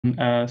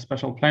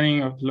spatial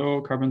planning of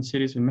low carbon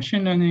cities with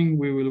machine learning.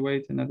 We will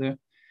wait another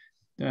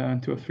 2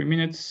 or 3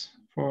 minutes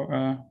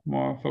for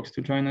more folks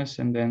to join us,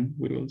 and then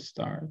we will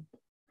start.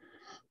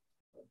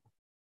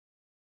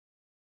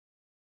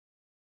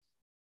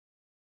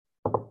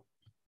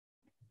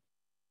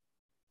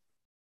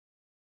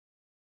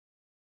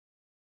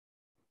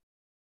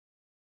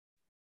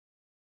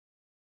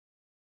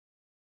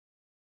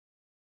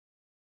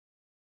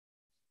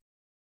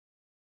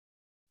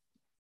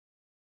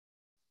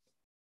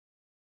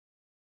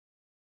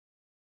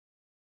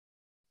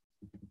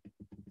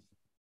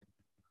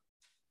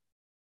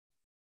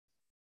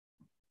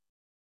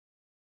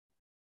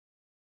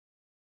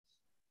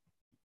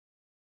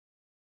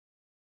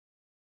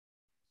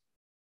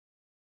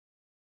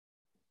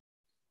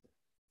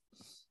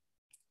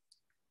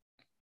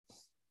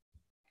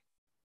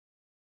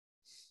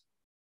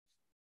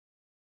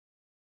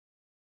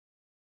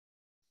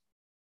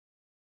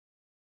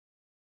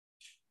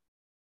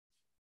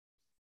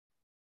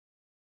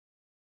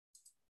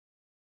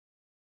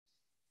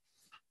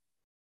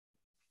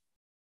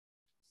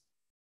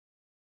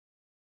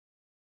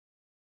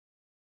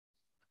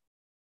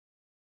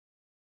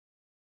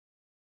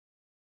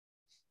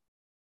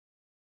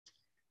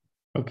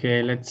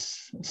 Okay,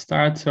 let's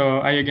start.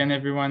 So hi again,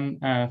 everyone.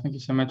 Thank you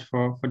so much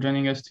for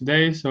joining us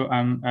today. So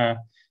I'm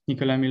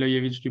Nicolas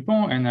Milojevic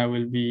Dupont, and I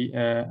will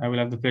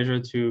have the pleasure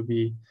to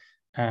be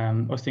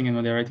hosting and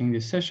moderating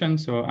this session.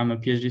 So I'm a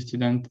PhD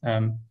student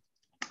at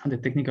the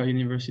Technical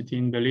University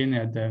in Berlin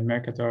at the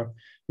Mercator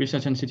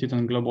Research Institute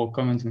on Global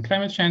Commons and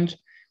Climate Change.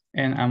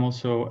 And I'm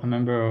also a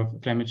member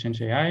of Climate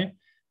Change AI.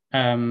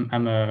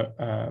 I'm a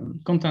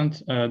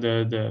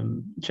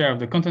the chair of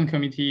the content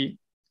committee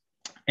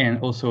and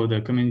also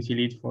the community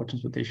lead for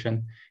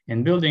transportation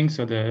and building.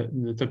 So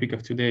the topic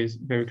of today is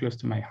very close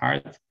to my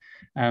heart.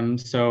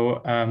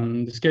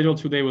 The schedule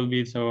today will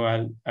be, so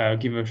I'll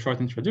give a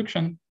short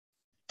introduction.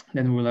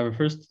 Then we'll have a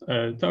first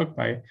talk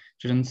by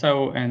Zhejian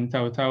Cao and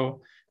Tao Tao,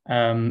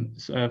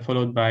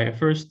 followed by a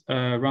first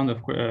round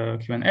of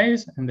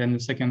Q&As, and then the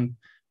second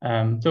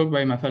talk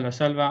by Mafalda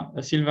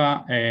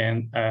Silva,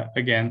 and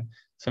again,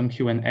 some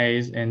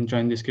Q&As and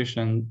joint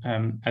discussion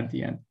at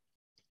the end.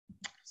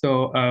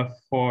 So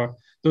for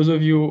those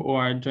of you who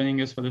are joining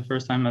us for the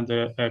first time at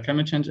the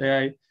Climate Change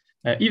AI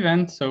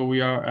event, so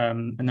we are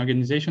an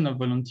organization of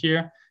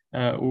volunteers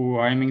who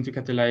are aiming to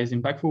catalyze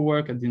impactful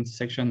work at the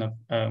intersection of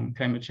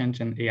climate change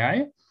and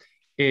AI.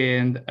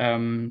 And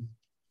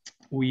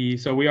we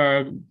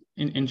are,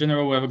 in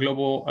general, we have a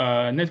global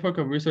network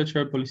of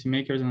researchers,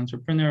 policymakers, and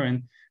entrepreneurs,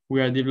 and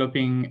we are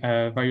developing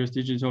various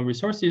digital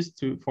resources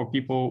for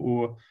people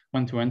who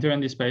want to enter in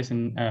this space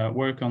and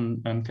work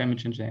on climate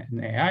change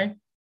and AI.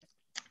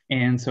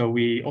 And so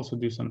we also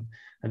do some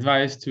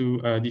advice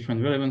to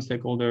different relevant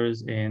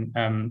stakeholders and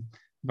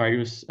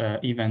various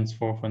events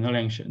for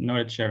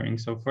knowledge sharing.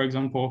 So for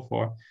example,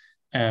 for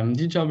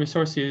digital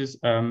resources,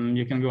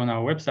 you can go on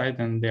our website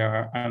and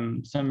there are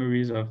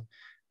summaries of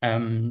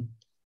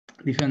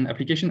different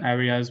application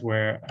areas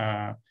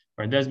where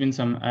there's been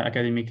some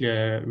academic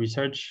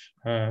research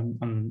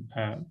on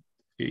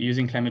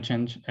using climate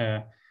change.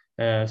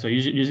 So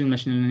using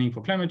machine learning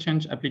for climate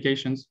change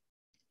applications.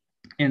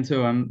 And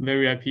so I'm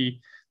very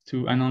happy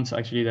to announce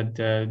actually that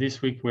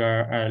this week we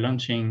are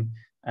launching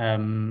a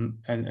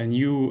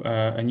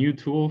new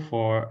tool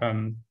for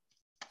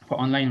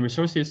online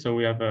resources. So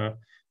we have a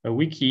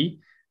wiki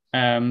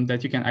that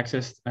you can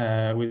access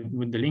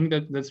with the link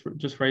that's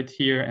just right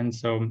here. And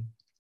so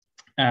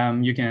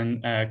you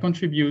can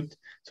contribute.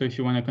 So if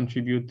you want to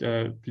contribute,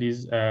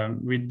 please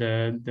read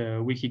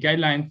the wiki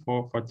guideline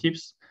for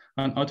tips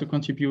on how to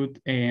contribute.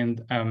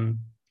 And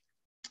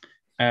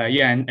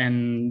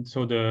and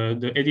so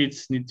the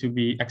edits need to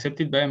be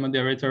accepted by a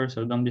moderator.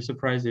 So don't be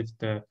surprised if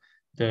the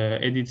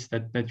edits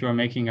that you are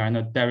making are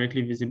not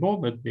directly visible,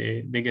 but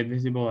they get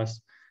visible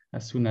as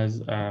soon as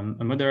a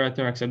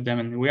moderator accepts them.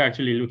 And we're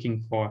actually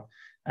looking for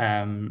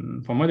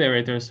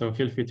moderators. So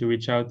feel free to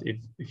reach out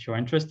if you're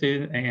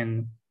interested.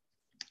 And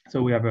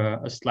so we have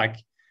a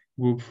Slack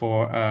group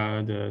for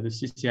the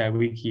CCI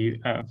wiki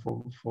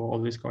for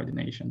all this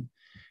coordination.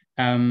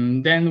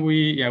 Then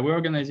we're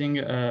organizing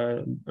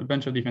a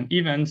bunch of different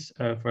events,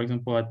 for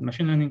example, at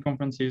machine learning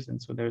conferences.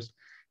 And so there's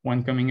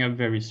one coming up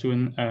very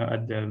soon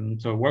at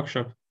the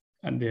workshop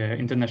at the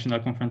International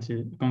Conference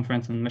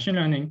on Machine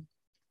Learning,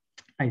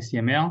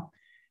 ICML.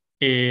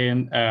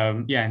 And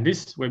and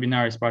this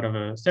webinar is part of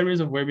a series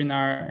of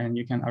webinars, and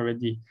you can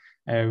already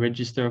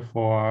register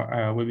for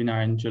a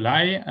webinar in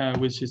July,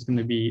 which is going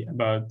to be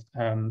about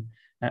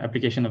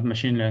application of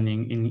machine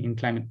learning in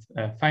climate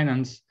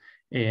finance.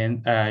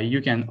 And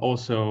you can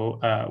also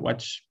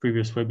watch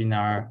previous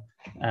webinar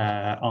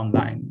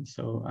online.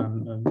 So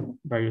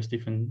various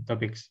different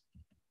topics.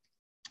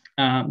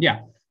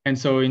 And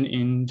so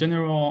in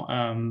general,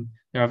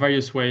 there are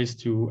various ways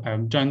to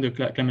join the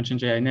Climate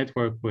Change AI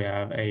network. We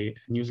have a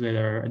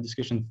newsletter, a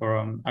discussion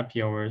forum,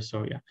 happy hours.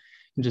 So you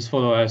can just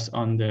follow us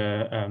on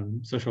the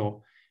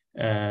social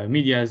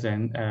medias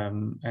and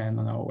on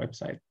our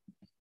website.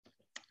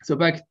 So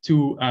back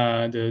to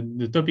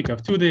the topic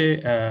of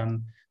today,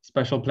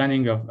 spatial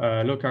planning of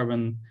low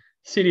carbon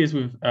cities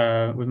with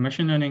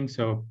machine learning.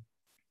 So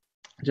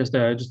just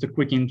a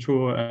quick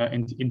intro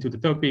into the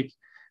topic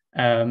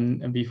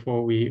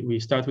before we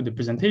start with the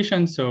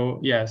presentation. So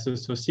yeah, so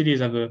cities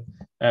have a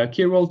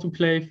key role to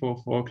play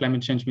for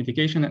climate change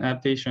mitigation and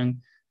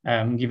adaptation,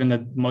 given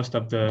that most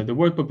of the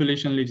world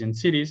population lives in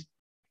cities.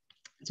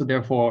 So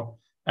therefore,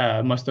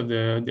 most of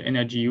the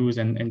energy use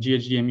and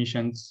GHG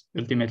emissions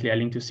ultimately are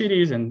linked to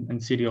cities,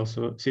 and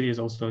cities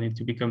also need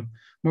to become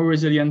more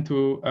resilient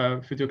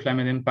to future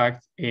climate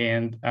impact.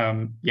 And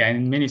yeah,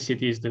 in many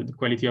cities, the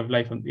quality of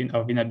life of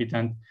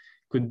inhabitants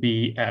could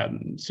be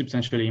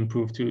substantially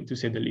improved, to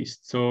say the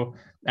least. So,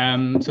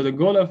 so the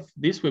goal of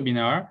this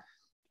webinar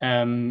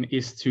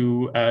is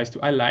to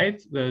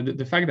highlight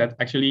the fact that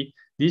actually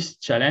this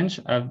challenge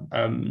have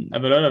a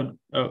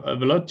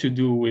lot to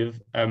do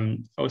with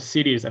how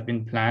cities have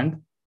been planned,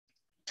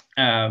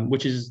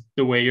 which is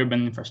the way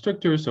urban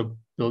infrastructure, so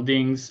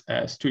buildings,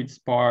 streets,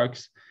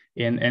 parks,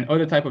 and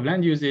other type of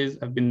land uses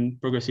have been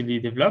progressively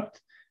developed,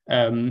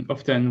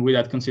 often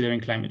without considering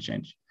climate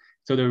change.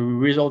 So the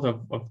result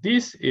of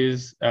this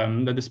is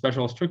that the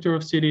spatial structure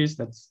of cities,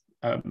 that's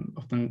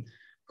often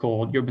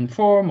called urban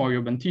form or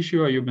urban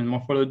tissue or urban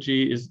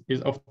morphology, is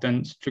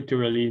often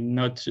structurally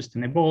not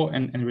sustainable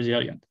and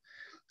resilient.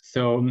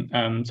 So,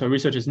 so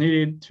research is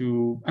needed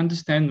to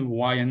understand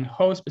why and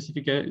how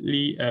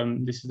specifically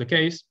this is the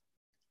case,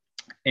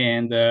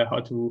 and how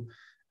to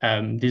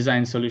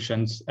design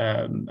solutions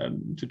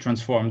to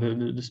transform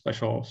the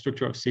spatial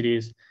structure of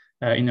cities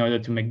in order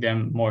to make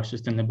them more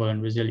sustainable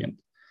and resilient.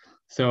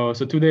 So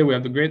today we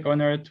have the great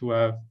honor to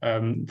have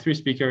three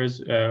speakers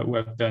who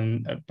have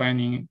done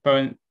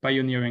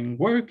pioneering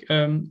work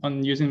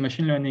on using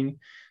machine learning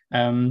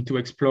to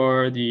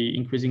explore the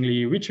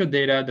increasingly richer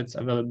data that's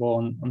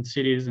available on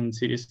cities and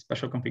cities'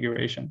 spatial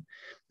configuration.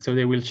 So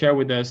they will share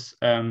with us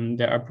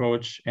their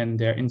approach and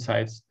their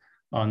insights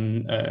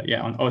on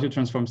how to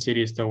transform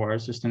cities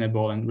towards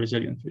sustainable and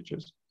resilient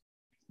futures.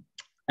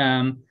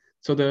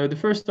 So the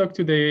first talk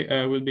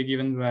today will be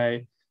given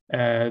by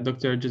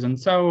Dr. Jason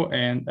Tsao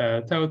and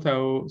Tao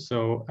Tao.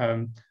 So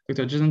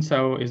Dr. Jason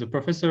Tsao is a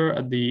professor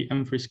at the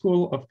Humphrey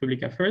School of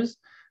Public Affairs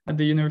at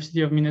the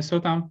University of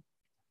Minnesota,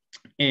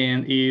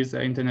 and is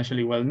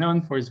internationally well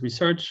known for his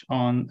research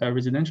on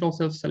residential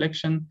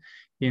self-selection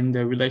in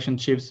the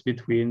relationships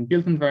between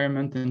built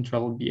environment and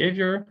travel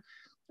behavior.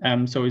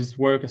 So his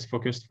work has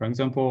focused, for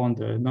example, on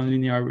the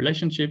nonlinear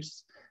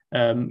relationships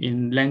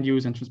in land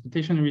use and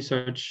transportation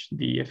research,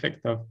 the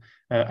effect of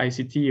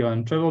ICT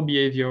on travel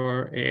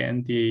behavior,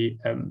 and the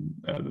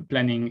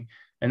planning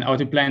and how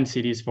to plan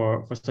cities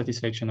for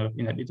satisfaction of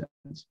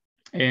inhabitants.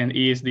 And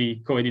he is the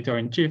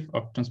co-editor-in-chief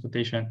of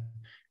Transportation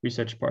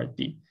Research Part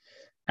D.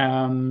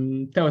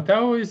 Tao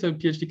Tao is a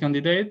PhD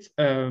candidate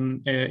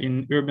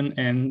in urban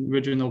and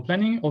regional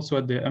planning, also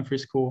at the Humphrey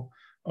School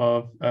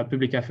of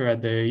Public Affairs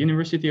at the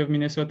University of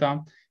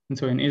Minnesota. And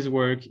so in his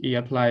work, he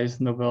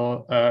applies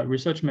novel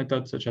research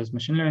methods such as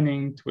machine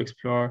learning to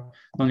explore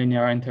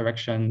nonlinear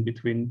interaction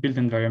between built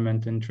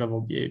environment and travel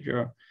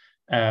behavior,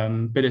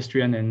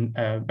 pedestrian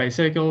and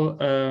bicycle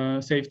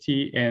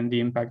safety, and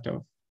the impact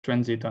of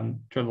transit on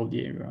travel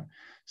behavior.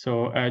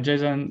 So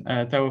Jason,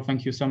 Tao,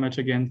 thank you so much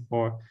again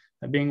for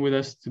being with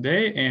us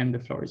today, and the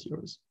floor is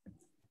yours.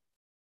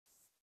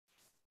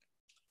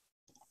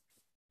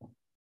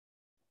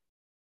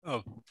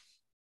 Oh.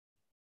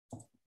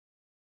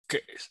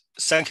 Okay,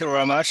 thank you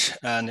very much,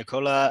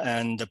 Nicola,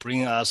 and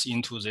bringing us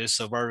into this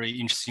very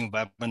interesting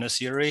webinar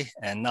series.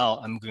 And now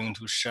I'm going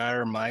to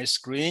share my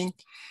screen.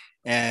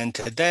 And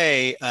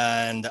today,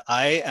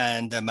 I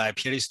and my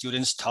PhD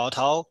students,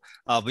 Tao,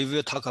 we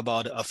will talk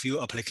about a few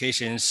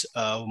applications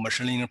of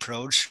machine learning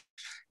approach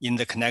in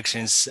the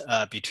connections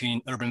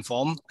between urban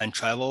form and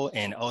travel,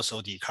 and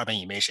also the carbon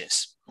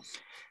emissions.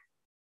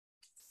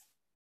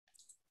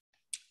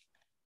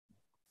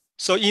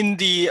 So in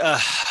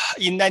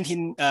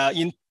 2019,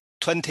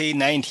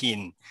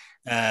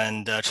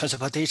 and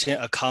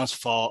transportation accounts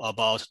for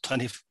about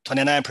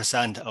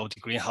 29% of the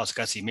greenhouse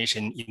gas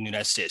emission in the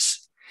United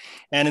States.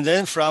 And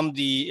then from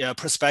the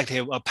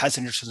perspective of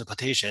passenger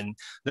transportation,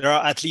 there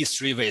are at least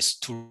 3 ways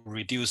to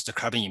reduce the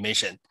carbon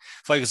emission.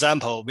 For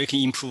example, we can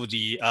improve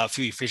the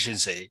fuel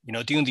efficiency.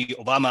 During the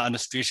Obama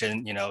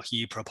administration,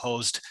 he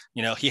proposed,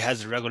 he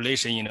has a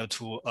regulation,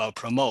 to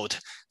promote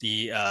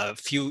the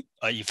fuel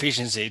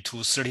efficiency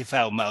to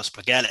 35 miles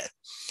per gallon.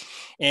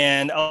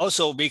 And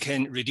also we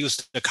can reduce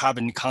the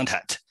carbon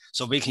content.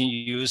 So we can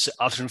use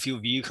alternate fuel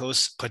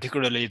vehicles,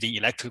 particularly the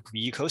electric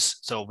vehicles,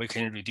 so we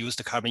can reduce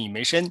the carbon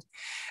emission.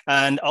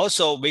 And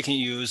also we can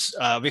use,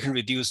 we can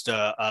reduce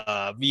the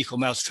vehicle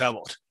miles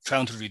traveled,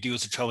 trying to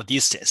reduce the travel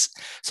distance.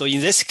 So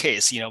in this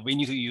case, we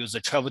need to use the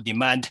travel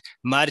demand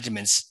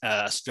management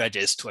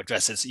strategies to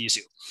address this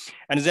issue.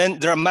 And then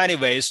there are many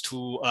ways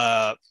to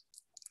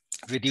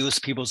reduce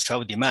people's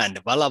travel demand.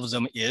 One of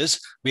them is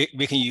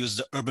we can use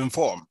the urban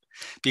form,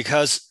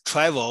 because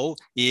travel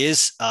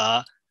is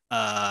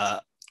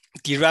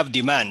derive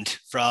demand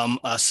from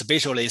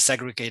spatially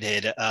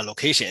segregated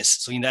locations.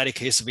 So in that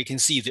case, we can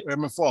see the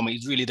urban form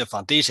is really the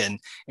foundation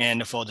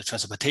and for the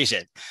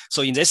transportation.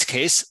 So in this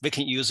case, we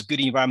can use built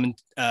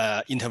environment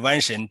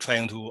intervention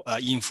trying to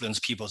influence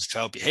people's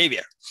travel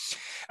behavior.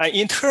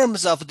 In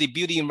terms of the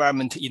built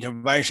environment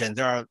intervention,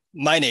 there are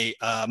many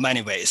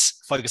ways.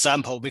 For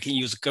example, we can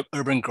use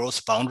urban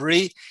growth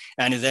boundary,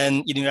 and then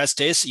in the United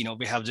States,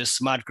 we have this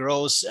smart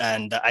growth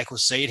and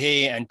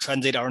eco-city and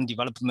transit-oriented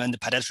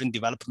development, pedestrian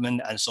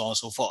development, and so on and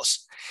so forth.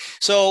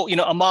 So,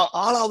 among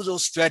all of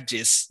those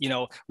strategies,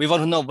 we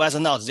want to know whether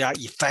or not they are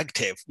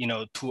effective,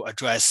 to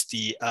address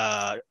the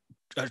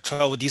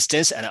travel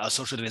distance and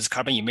associated with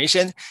carbon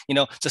emission.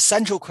 The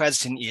central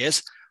question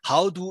is,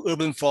 how do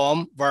urban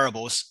form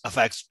variables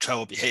affect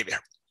travel behavior?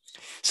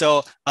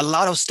 So a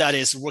lot of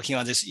studies working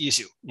on this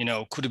issue,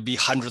 could be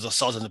hundreds of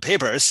thousands of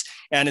papers,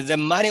 and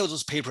then many of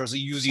those papers are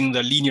using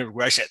the linear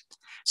regression.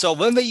 So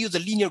when we use the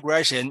linear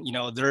regression,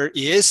 there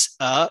is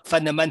a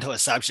fundamental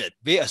assumption.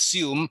 We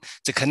assume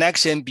the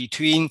connection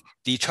between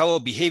the travel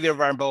behavior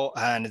variable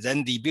and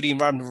then the built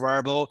environment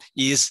variable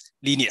is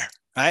linear.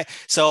 Right?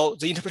 So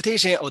the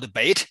interpretation of the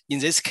beta in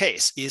this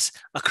case is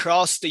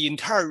across the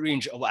entire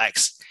range of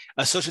X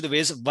associated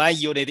with 1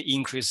 unit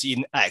increase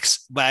in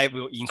X, Y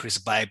will increase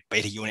by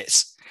beta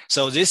units.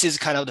 So this is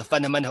kind of the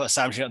fundamental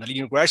assumption of the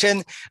linear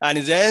regression. And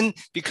then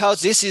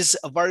because this is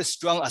a very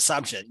strong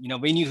assumption,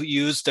 we need to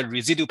use the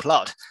residue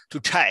plot to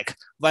check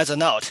whether or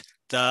not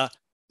the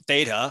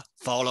data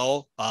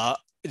follow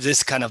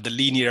this kind of the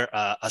linear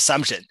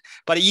assumption.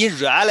 But in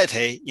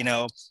reality,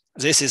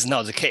 this is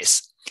not the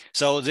case.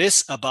 So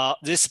this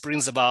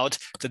brings about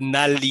the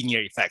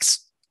nonlinear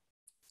effects.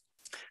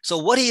 So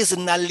what is the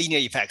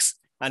nonlinear effects?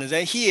 And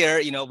then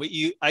here,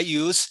 I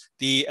use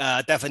the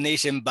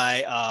definition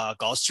by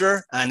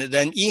Gauster, and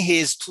then in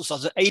his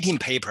 2018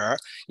 paper,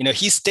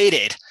 he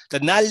stated the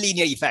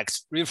nonlinear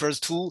effects refers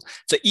to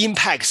the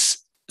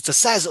impacts. The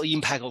size of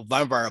impact of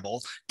one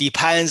variable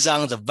depends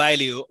on the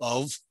value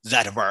of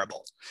that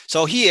variable.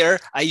 So here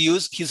I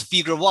use his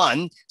figure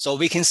 1. So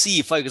we can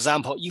see, for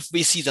example, if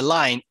we see the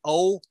line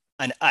O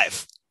and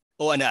F.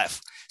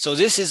 So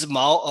this is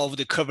more of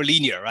the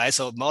curvilinear, right?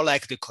 So more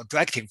like the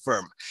quadratic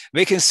form.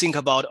 We can think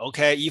about,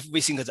 okay, if we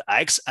think of the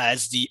X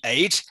as the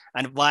age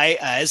and Y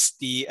as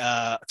the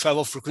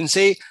travel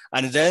frequency,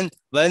 and then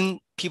when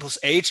people's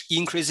age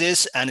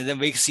increases, and then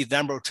we see the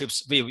number of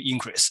trips will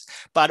increase.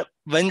 But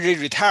when they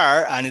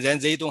retire and then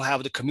they don't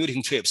have the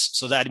commuting trips,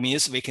 so that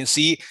means we can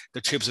see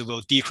the trips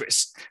will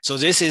decrease. So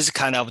this is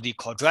kind of the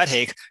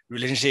quadratic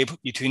relationship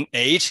between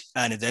age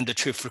and then the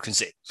trip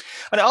frequency.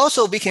 And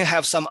also we can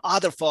have some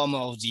other form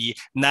of the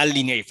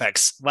nonlinear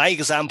effects. One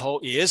example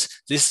is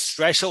this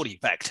threshold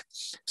effect.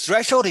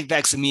 Threshold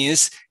effects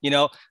means,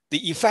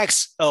 the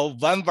effects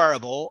of one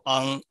variable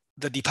on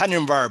the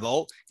dependent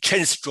variable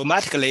changes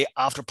dramatically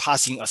after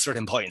passing a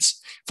certain point.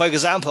 For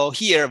example,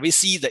 here we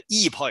see the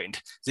E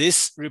point.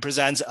 This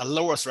represents a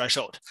lower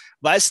threshold.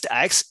 Once the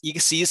X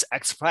exceeds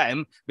X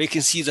prime, we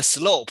can see the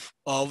slope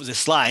of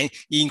this line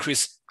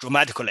increase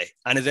dramatically.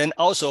 And then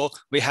also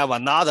we have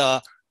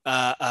another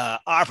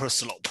upper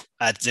slope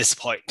at this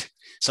point.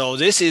 So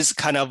this is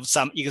kind of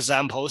some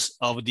examples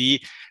of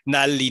the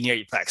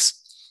nonlinear effects.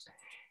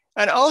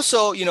 And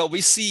also,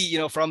 we see,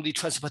 from the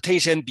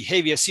transportation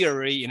behavior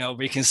theory,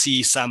 we can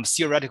see some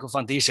theoretical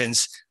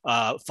foundations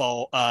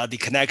for the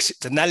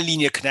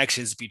nonlinear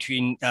connections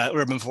between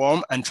urban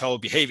form and travel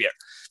behavior.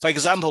 For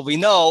example, we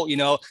know,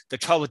 the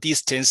travel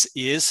distance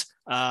is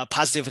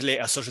positively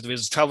associated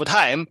with travel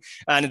time.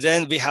 And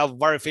then we have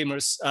very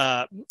famous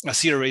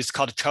series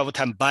called travel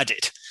time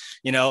budget.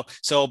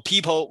 So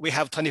we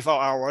have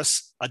 24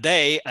 hours a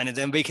day, and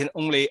then we can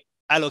only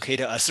allocate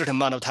a certain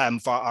amount of time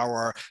for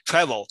our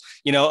travel.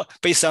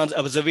 Based on the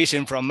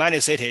observation from many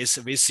cities,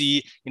 we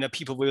see,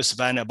 people will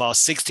spend about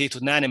 60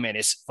 to 90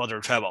 minutes for their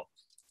travel.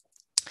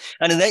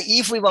 And then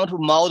if we want to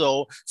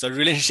model the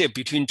relationship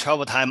between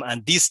travel time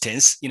and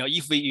distance,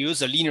 if we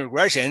use a linear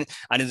regression,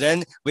 and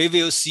then we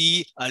will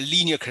see a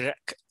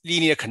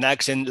linear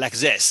connection like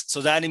this. So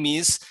that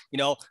means,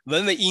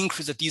 when we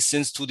increase the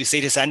distance to the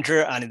city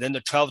center, and then the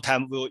travel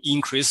time will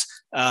increase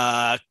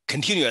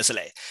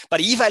continuously.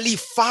 But if I live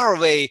far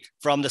away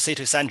from the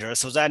city center,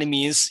 so that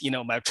means,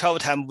 my travel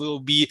time will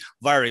be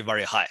very,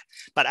 very high.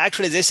 But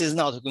actually, this is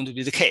not going to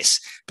be the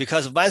case,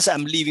 because once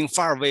I'm living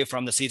far away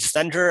from the city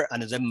center,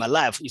 and then my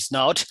life is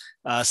not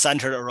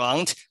centered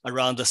around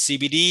the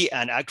CBD,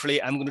 and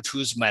actually I'm going to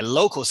choose my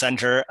local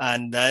center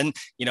and then,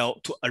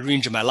 to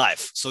arrange my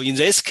life. So in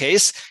this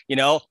case,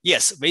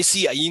 yes, we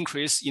see an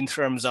increase in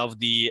terms of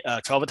the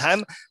travel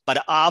time,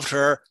 but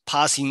after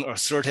passing a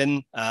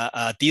certain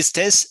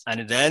distance,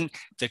 and then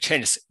the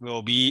changes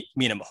will be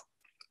minimal.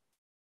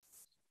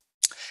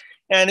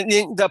 And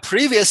in the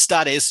previous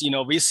studies,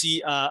 we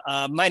see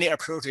many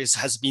approaches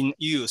has been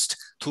used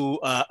to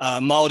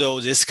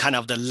model this kind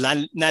of the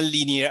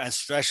nonlinear and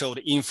threshold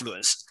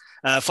influence.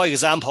 For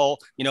example,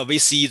 we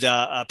see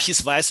the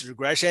piecewise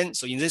regression.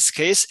 So in this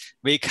case,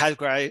 we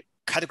categorize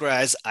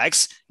categorize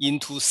X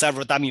into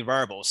several dummy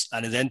variables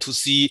and then to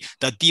see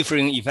the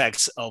differing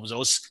effects of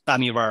those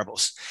dummy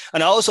variables.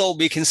 And also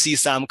we can see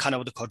some kind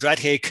of the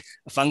quadratic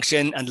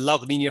function and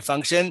log linear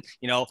function.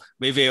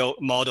 We will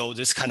model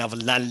this kind of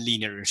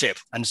nonlinear shape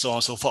and so on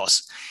and so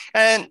forth.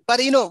 But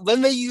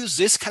when we use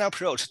this kind of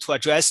approach to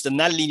address the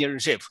nonlinear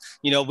shape,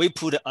 we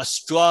put a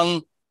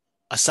strong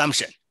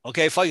assumption.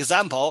 Okay, for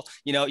example,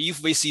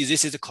 if we see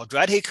this is a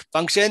quadratic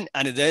function,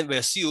 and then we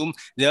assume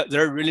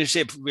the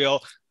relationship will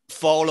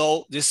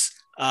follow this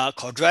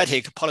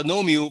quadratic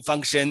polynomial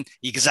function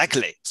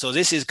exactly. So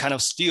this is kind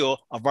of still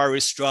a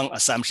very strong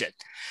assumption.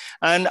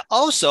 And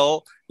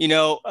also,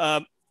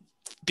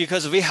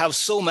 because we have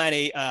so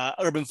many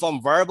urban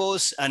form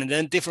variables, and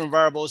then different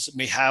variables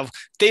may have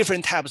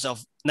different types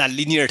of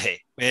nonlinearity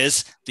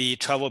with the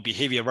travel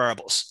behavior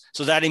variables.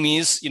 So that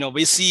means,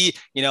 we see,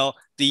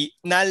 the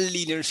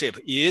nonlinear shape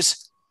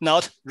is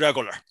not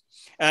regular.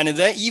 And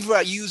then if we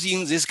are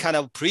using this kind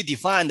of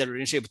predefined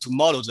relationship to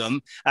model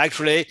them,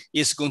 actually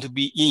it's going to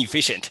be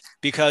inefficient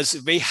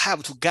because we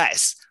have to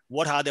guess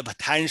what are the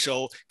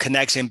potential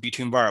connection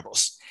between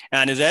variables.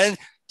 And then,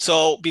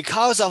 so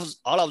because of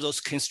all of those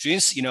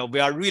constraints, we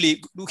are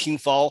really looking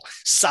for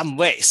some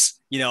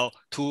ways,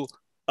 to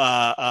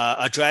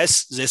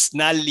address this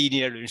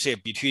nonlinear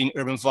relationship between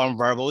urban form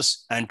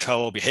variables and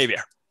travel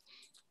behavior.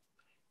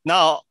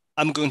 Now,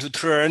 I'm going to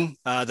turn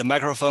the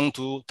microphone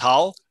to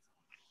Tao.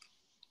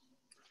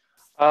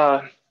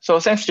 So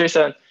thanks,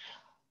 Jason.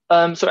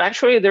 So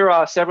actually, there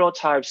are several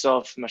types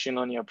of machine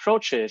learning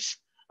approaches.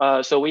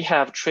 So we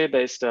have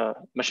tree-based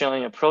machine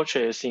learning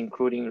approaches,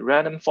 including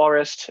random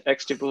forest,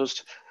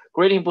 XGBoost,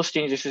 gradient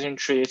boosting decision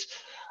trees.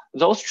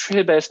 Those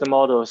tree-based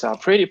models are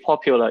pretty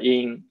popular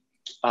in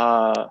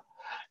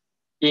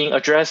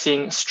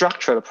addressing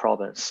structured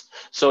problems.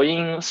 So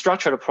in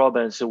structured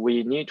problems,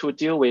 we need to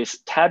deal with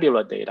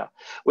tabular data,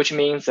 which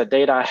means the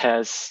data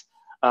has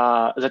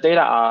the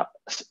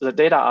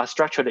data are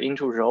structured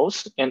into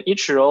rows, and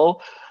each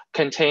row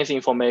contains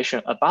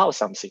information about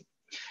something.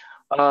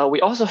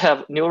 We also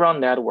have neural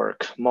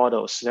network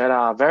models that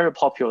are very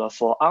popular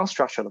for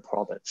unstructured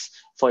problems.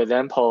 For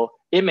example,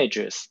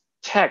 images,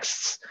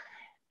 texts,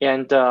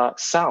 and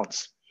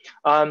sounds.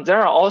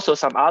 There are also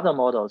some other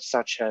models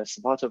such as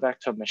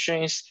multi-vector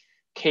machines,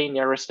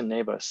 k-nearest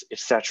neighbors,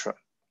 etc.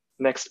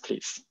 Next,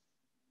 please.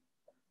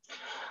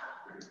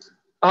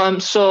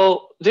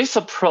 So this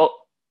approach,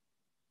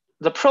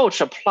 the approach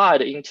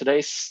applied in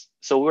today's,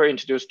 so we're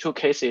introduced two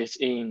cases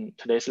in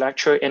today's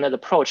lecture, and the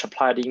approach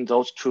applied in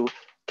those two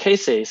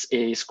cases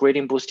is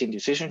gradient boosting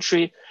decision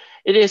tree.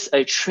 It is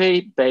a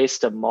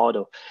tree-based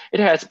model. It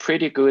has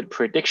pretty good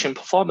prediction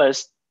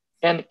performance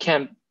and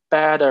can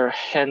better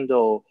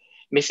handle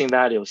missing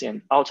values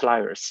and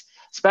outliers,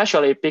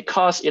 especially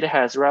because it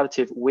has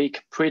relatively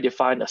weak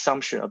predefined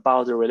assumption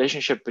about the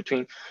relationship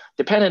between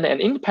dependent and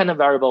independent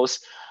variables.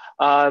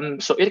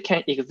 So it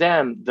can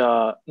examine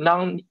the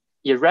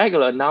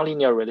irregular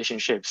nonlinear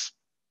relationships.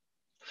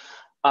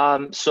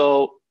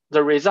 So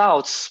the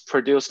results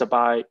produced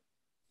by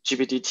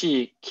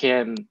GBDT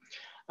can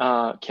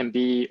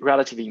be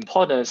relatively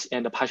important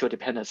and the partial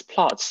dependence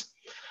plots.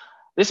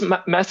 This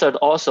method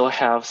also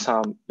have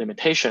some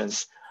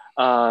limitations.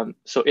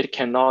 So it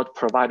cannot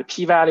provide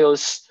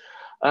p-values.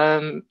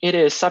 It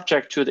is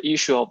subject to the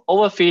issue of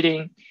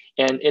overfitting,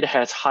 and it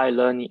has high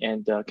learning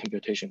and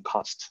computation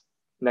cost.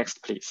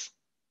 Next, please.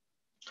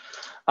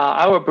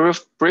 I will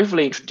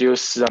briefly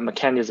introduce the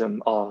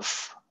mechanism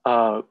of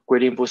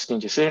gradient boosting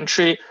decision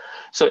tree.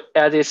 So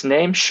as its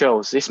name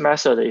shows, this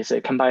method is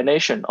a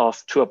combination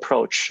of two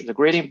approaches, the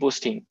gradient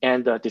boosting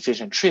and the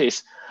decision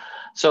trees.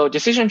 So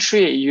decision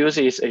tree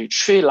uses a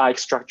tree-like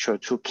structure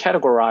to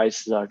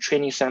categorize the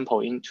training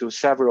sample into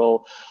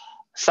several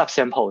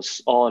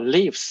subsamples or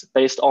leaves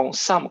based on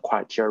some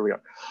criteria.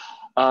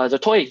 The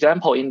toy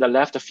example in the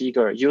left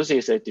figure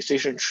uses a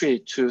decision tree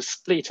to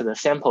split the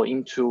sample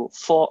into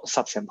 4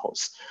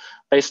 subsamples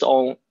based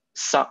on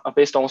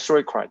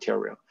three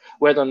criteria: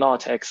 whether or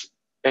not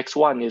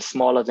x1 is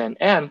smaller than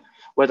m,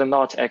 whether or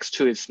not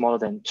x2 is smaller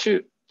than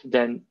 2,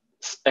 then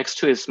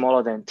x2 is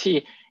smaller than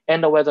t,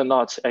 and whether or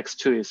not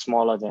x2 is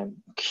smaller than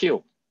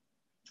q.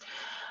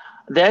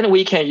 Then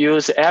we can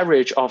use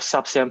average of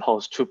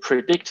subsamples to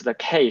predict the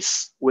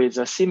case with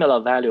the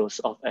similar values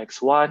of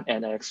x1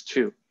 and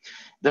x2.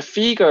 The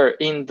figure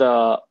in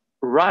the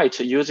right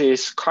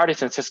uses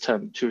Cartesian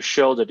system to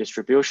show the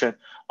distribution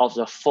of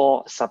the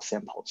 4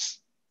 subsamples.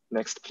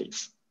 Next,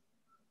 please.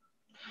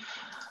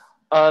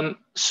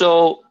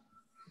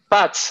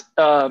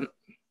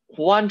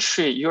 One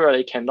tree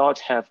usually cannot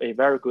have a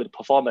very good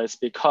performance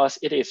because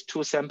it is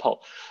too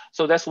simple.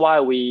 So that's why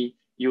we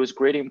use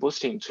gradient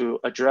boosting to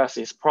address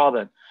this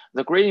problem.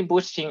 The gradient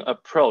boosting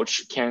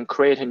approach can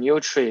create new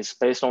trees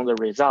based on the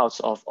results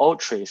of old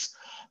trees.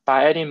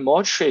 By adding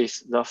more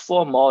trees, the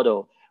full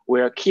model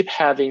will keep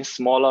having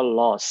smaller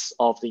loss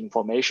of the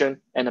information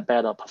and a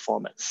better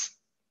performance.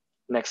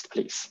 Next,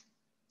 please.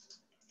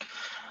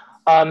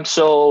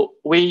 So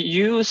we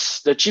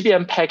use the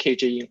GBM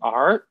package in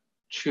R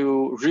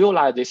to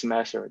realize this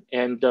method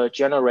and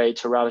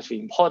generate relative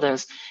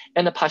importance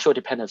and a partial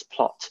dependence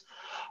plot.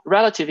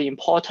 Relative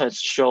importance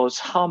shows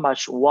how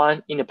much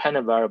one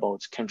independent variable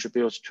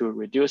contributes to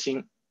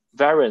reducing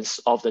variance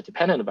of the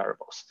dependent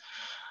variables.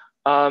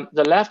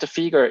 The left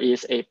figure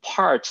is a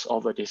part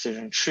of a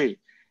decision tree.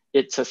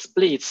 It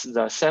splits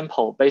the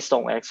sample based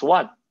on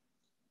X1.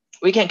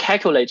 We can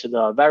calculate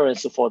the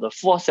variance for the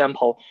full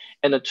sample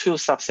and the 2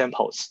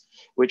 subsamples,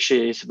 which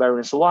is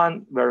variance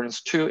 1,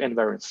 variance 2, and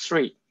variance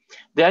 3.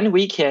 Then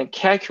we can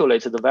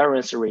calculate the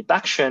variance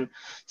reduction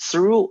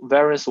through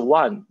variance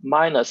 1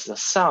 minus the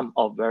sum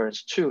of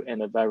variance 2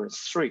 and the variance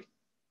 3.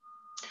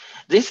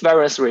 This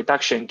variance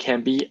reduction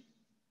can be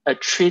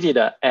treated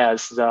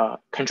as the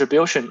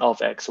contribution of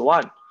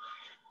X1.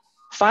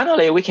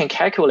 Finally, we can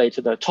calculate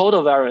the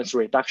total variance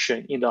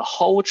reduction in the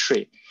whole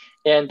tree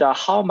and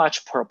how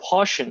much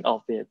proportion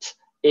of it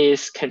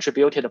is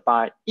contributed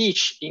by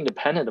each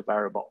independent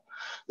variable.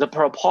 The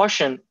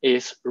proportion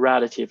is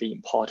relative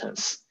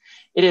importance.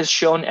 It is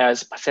shown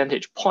as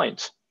percentage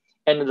point,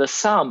 and the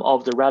sum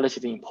of the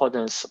relative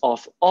importance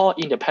of all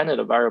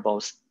independent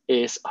variables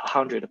is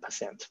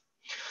 100%.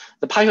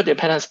 The partial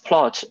dependence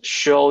plot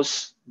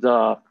shows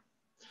the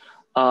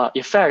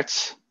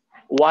effects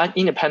one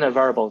independent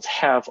variables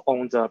have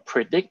on the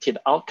predicted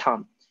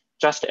outcome,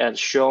 just as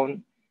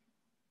shown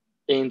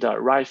in the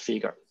right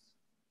figure.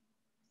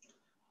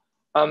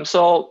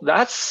 So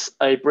that's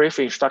a brief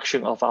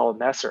introduction of our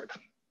method.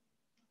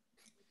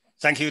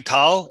 Thank you,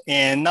 Tao.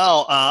 And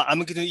now I'm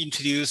going to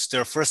introduce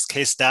the first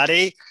case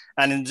study.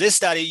 And in this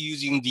study,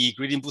 using the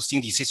gradient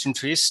boosting decision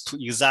trees to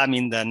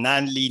examine the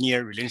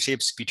nonlinear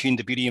relationships between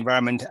the building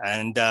environment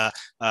and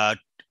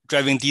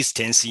driving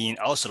distance in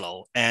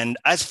Oslo. And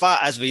as far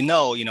as we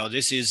know,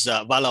 this is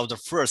one of the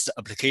first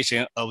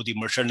application of the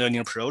machine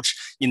learning approach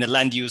in the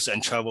land use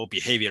and travel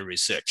behavior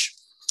research.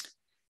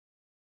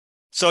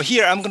 So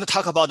here I'm going to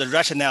talk about the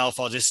rationale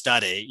for this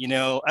study.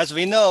 As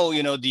we know,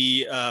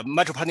 the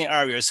metropolitan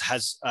areas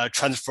has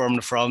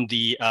transformed from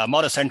the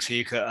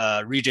monocentric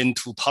region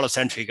to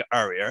polycentric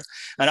area.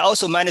 And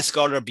also many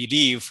scholars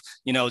believe,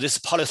 this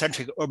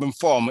polycentric urban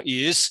form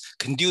is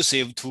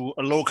conducive to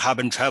a low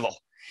carbon travel.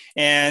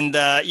 And,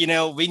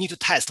 we need to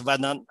test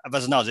whether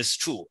or not this is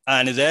true.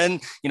 And then,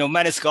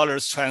 many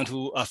scholars trying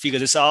to figure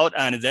this out.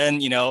 And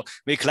then,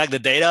 we collect the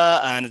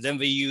data and then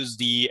we use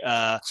the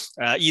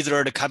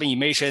either the carbon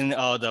emission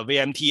or the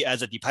VMT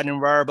as a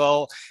dependent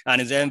variable.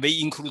 And then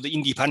we include the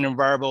independent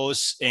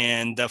variables.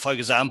 And for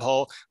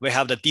example, we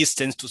have the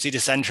distance to city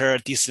center,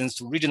 distance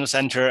to regional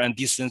center, and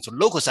distance to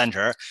local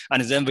center.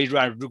 And then we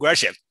run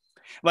regression.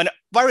 When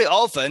very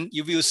often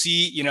you will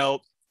see,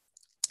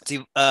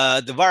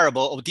 the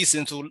variable of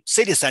distance to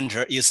city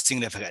center is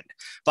significant,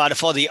 but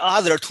for the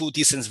other 2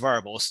 distance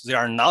variables, they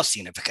are not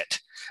significant.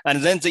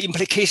 And then the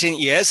implication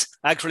is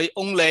actually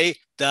only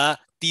the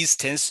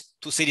distance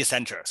to city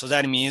center. So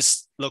that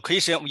means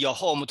location of your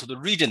home to the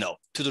region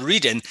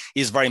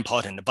is very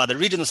important, but the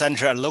regional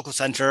center and local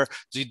center,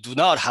 they do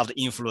not have the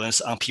influence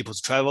on people's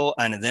travel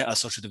and then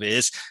associated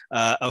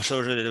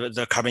with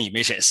the carbon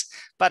emissions.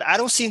 But I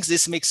don't think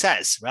this makes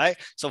sense, right?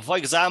 So for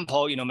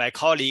example, my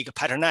colleague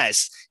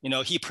Paternice,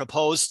 he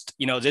proposed,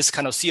 this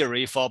kind of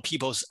theory for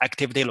people's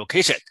activity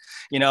location.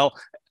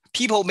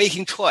 People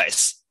making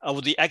choice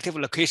of the active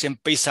location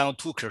based on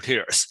 2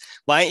 criteria.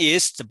 One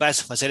is the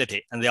best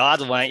facility, and the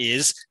other one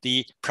is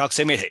the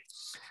proximity.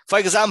 For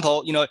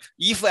example,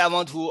 if I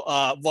want to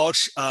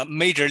watch a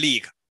major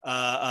league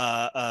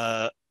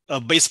a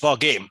baseball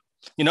game,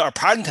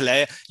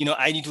 apparently,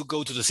 I need to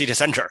go to the city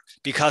center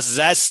because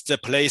that's the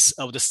place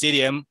of the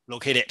stadium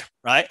located,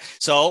 right?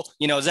 So,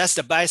 that's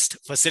the best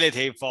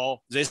facility for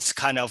this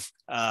kind of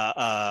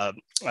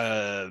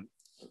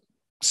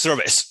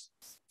service.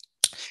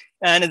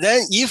 And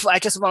then if I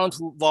just want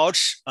to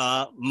watch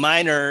a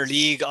minor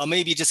league or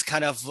maybe just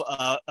kind of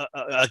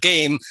a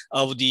game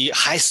of the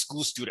high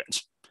school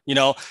students,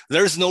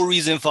 there's no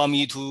reason for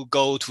me to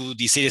go to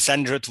the city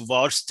center to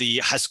watch the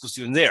high school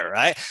student there,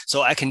 right?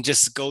 So I can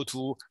just go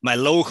to my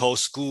local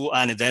school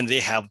and then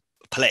they have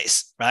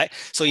place, right?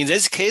 So in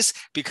this case,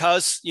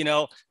 because,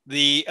 the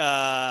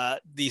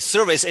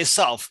service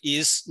itself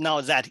is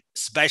not that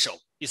special,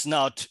 it's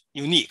not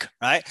unique,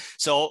 right?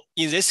 So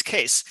in this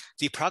case,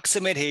 the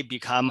proximity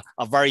become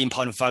a very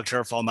important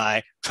factor for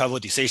my travel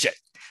decision.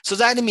 So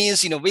that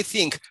means, we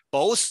think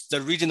both the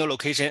regional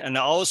location and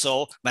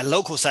also my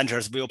local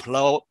centers will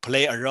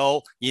play a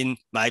role in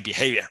my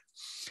behavior.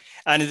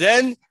 And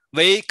then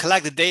we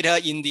collect the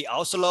data in the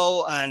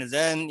Oslo, and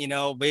then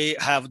we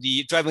have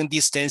the driving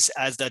distance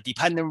as the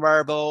dependent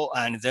variable,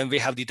 and then we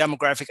have the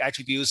demographic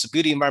attributes,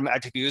 building environment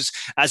attributes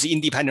as the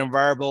independent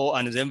variable,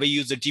 and then we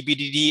use the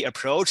GBDD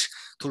approach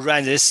to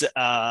run this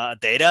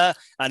data,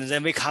 and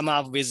then we come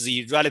up with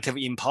the relative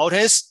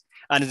importance.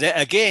 And then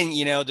again,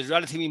 you know, the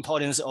relative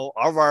importance of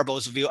our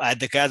variables will add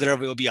together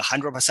will be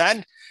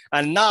 100%.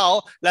 And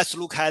now let's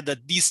look at the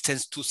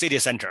distance to city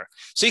center.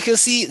 So you can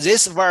see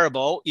this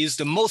variable is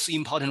the most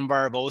important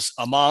variables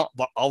among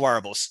our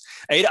variables.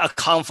 It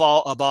accounts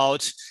for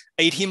about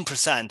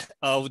 18%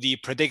 of the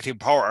predictive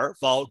power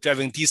for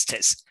driving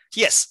distance.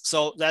 Yes,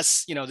 so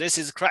that's, you know, this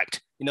is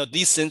correct. You know,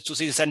 distance to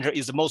city center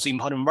is the most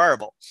important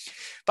variable.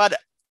 But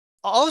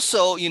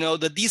also, you know,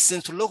 the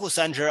distance to local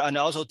center and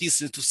also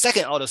distance to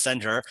second order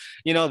center,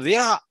 you know, they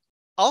are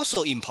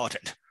also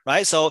important,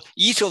 right? So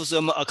each of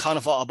them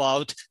account for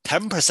about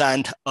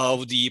 10%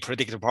 of the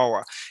predictive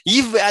power.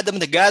 If we add them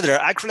together,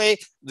 actually,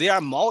 they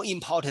are more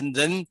important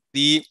than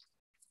the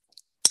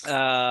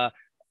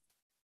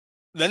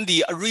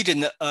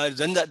region,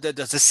 than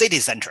the city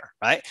center,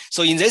 right?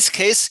 So in this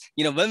case,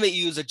 you know, when we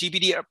use the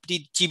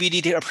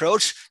GBDT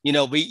approach, you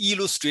know, we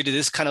illustrate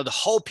this kind of the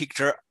whole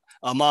picture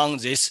among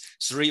these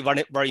three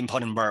very, very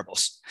important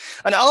variables.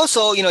 And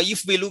also, you know,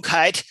 if we look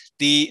at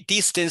the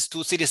distance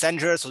to city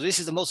center, so this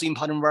is the most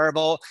important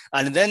variable,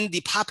 and then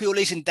the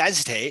population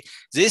density,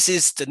 this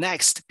is the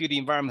next built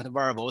environment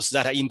variables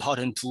that are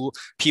important to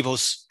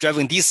people's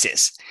driving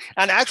distance.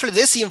 And actually,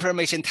 this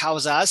information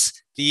tells us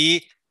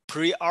the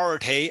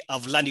priority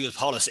of land use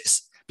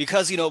policies.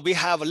 Because, you know, we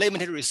have a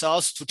limited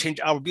resource to change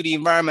our built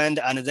environment,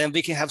 and then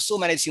we can have so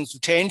many things to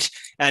change,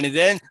 and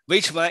then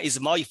which one is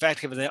more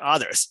effective than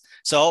others.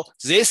 So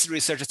this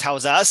research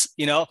tells us,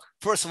 you know,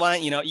 first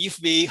one, you know, if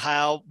we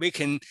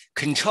can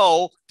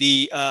control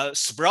the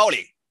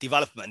sprawling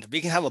development,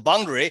 we can have a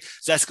boundary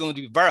that's going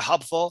to be very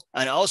helpful.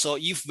 And also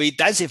if we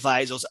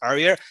densify those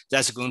areas,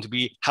 that's going to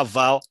be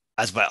helpful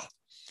as well.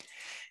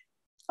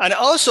 And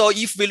also,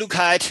 if we look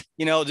at,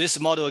 you know, this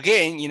model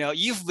again, you know,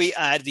 if we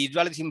add the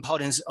relative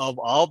importance of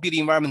all built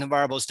environment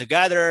variables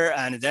together,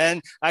 and then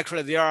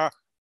actually they are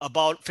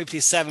about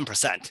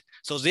 57%.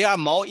 So they are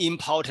more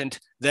important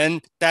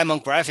than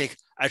demographic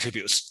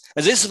attributes.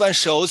 And this one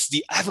shows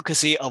the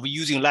efficacy of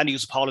using land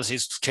use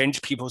policies to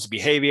change people's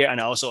behavior and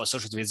also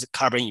associated with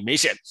carbon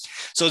emission.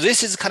 So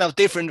this is kind of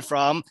different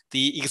from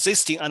the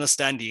existing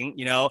understanding.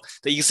 You know,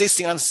 the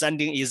existing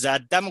understanding is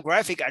that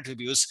demographic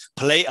attributes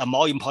play a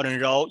more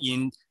important role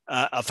in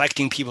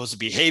affecting people's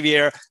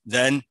behavior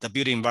than the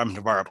built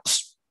environment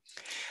variables.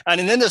 And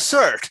then the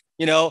third,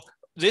 you know,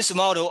 this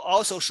model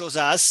also shows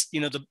us,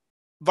 you know, the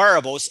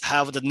variables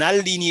have the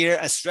nonlinear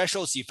and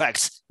threshold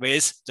effects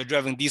with the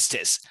driving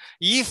distance.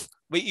 If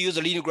we use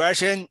the linear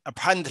regression,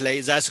 apparently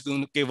that's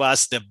going to give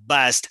us the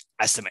best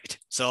estimate.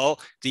 So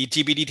the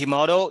GBDT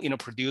model, you know,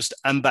 produced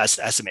unbest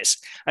estimates.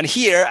 And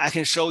here I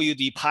can show you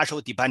the partial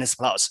dependence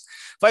plots.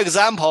 For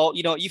example,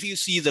 you know, if you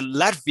see the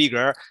left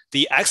figure,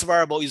 the X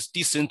variable is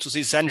distance to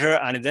city center,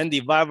 and then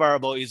the Y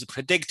variable is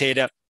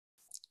predicted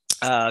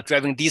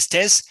driving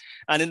distance.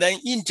 And then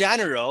in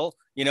general,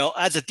 you know,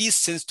 as the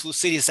distance to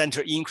city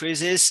center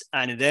increases,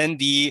 and then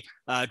the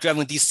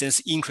driving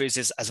distance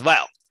increases as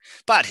well.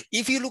 But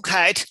if you look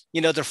at,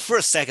 you know, the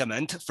first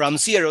segment from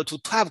 0 to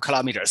 12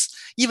 kilometers,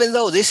 even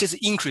though this is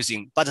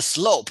increasing, but the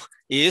slope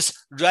is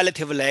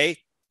relatively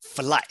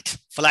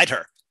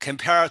flatter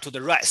compared to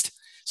the rest.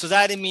 So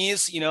that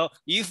means, you know,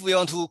 if we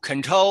want to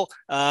control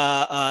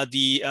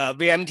the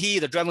VMT,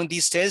 the driving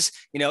distance,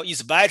 you know,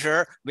 it's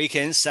better we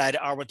can set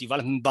our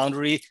development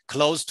boundary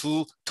close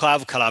to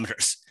 12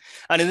 kilometers.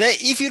 And then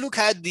if you look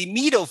at the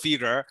middle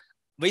figure,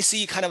 we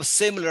see kind of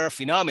similar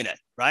phenomenon,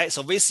 right?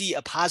 So we see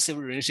a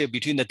positive relationship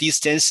between the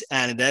distance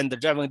and then the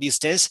driving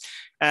distance.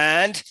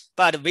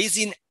 But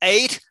within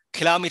 8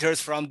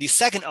 kilometers from the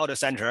second order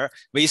center,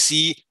 we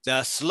see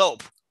the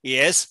slope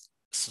is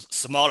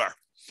smaller.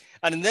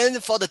 And then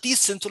for the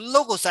distance to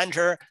local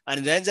center,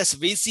 and then that's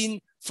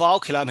within 4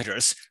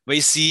 kilometers, we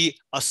see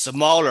a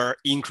smaller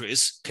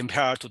increase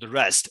compared to the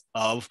rest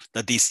of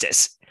the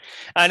distance.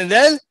 And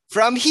then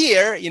from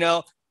here, you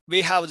know,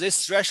 we have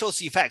this threshold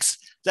effects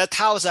that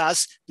tells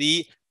us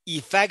the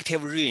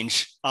effective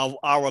range of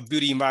our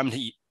built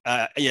environment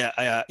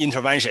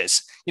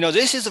interventions. You know,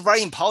 this is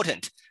very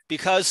important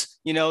because,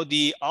 you know,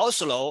 the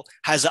Oslo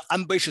has an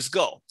ambitious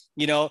goal,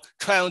 you know,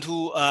 trying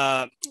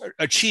to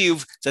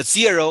achieve the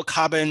zero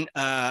carbon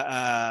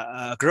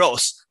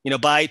growth, you know,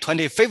 by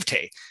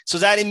 2050. So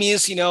that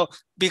means, you know,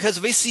 because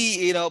we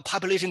see, you know,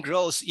 population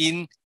growth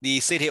in the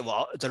city of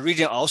the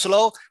region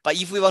Oslo, but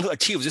if we want to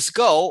achieve this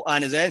goal,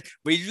 and then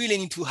we really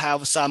need to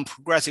have some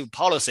progressive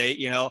policy,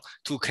 you know,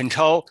 to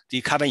control the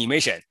carbon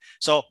emission.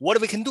 So what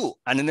we can do,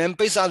 and then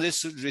based on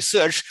this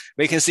research,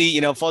 we can see,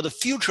 you know, for the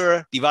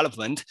future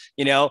development,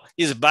 you know,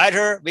 is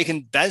better we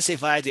can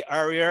densify the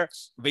area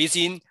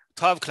within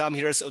 12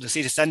 kilometers of the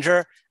city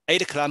center,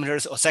 8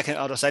 kilometers of second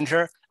order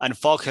center, and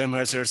 4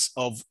 kilometers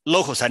of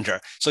local center.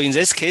 So in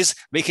this case,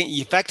 we can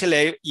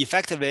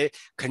effectively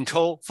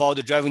control for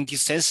the driving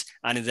distance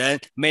and then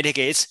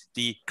mitigate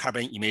the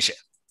carbon emission.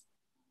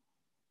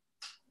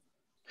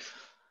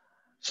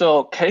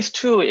 So case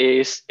 2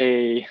 is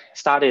a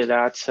study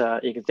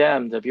that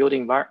examined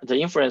the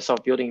influence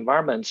of building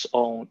environments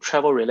on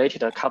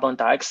travel-related carbon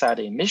dioxide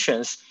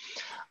emissions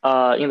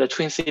in the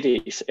Twin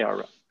Cities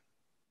area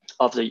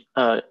of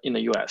in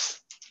the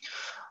US.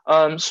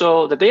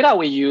 So the data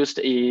we used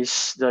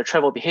is the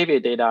travel behavior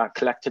data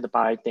collected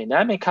by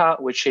Dynamica,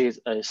 which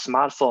is a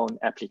smartphone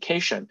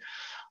application.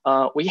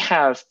 We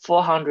have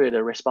 400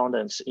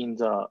 respondents in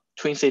the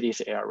Twin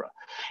Cities area.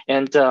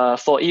 And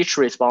for each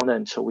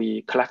respondent,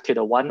 we collected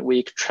a 1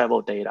 week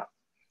travel data.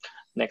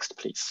 Next,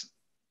 please.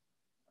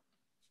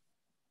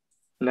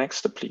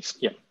 Next, please,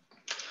 yeah.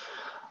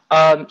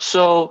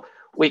 So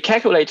we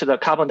calculated the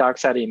carbon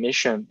dioxide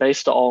emission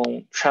based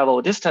on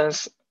travel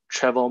distance,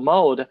 travel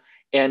mode,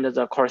 and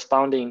the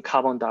corresponding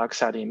carbon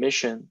dioxide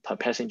emission per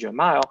passenger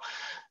mile.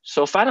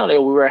 So finally,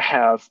 we will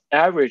have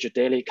average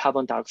daily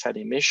carbon dioxide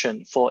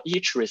emission for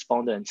each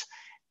respondent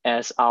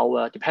as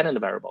our dependent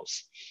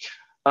variables.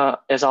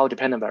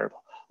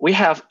 We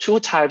have two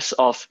types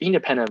of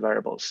independent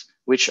variables,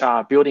 which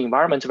are built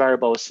environment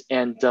variables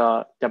and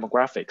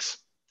demographics.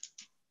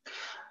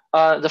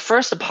 The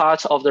first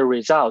part of the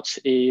result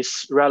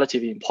is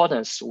relative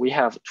importance. We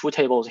have two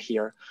tables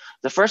here.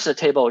 The first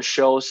table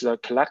shows the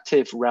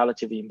collective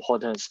relative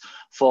importance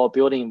for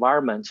built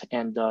environment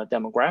and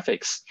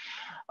demographics.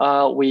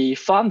 We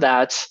found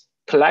that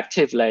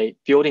collectively,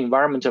 built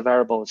environment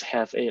variables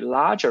have a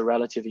larger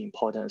relative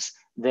importance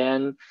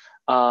than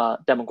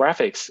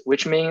demographics,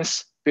 which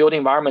means built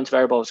environment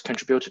variables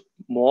contribute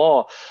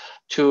more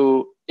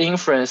to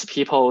influence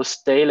people's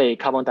daily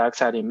carbon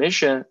dioxide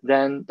emission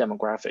than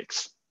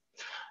demographics.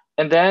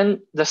 And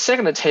then the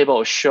second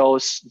table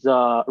shows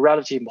the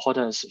relative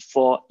importance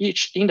for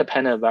each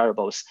independent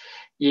variables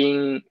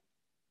in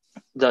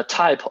the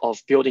type of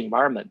built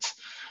environment.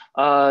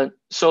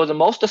 So the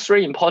most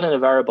three important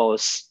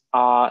variables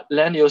are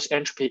land use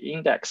entropy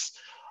index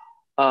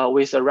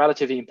with a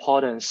relative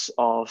importance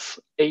of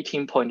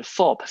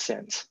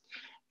 18.4%,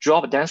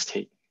 job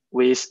density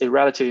with a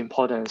relative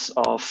importance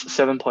of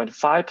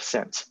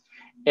 7.5%,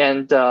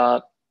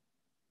 and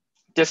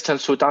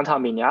distance to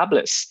downtown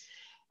Minneapolis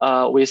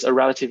with a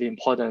relative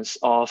importance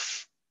of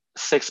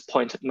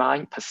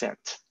 6.9%.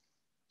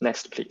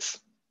 Next, please.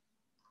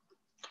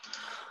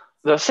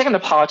 The second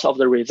part of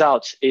the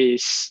result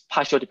is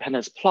partial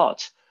dependence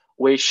plot,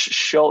 which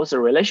shows the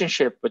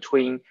relationship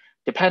between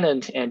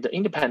dependent and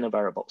independent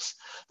variables.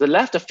 The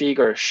left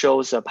figure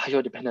shows a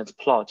partial dependence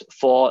plot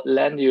for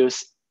land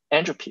use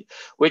entropy,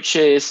 which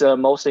is the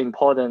most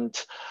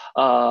important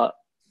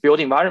built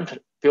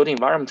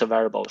environment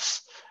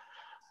variables.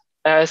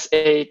 As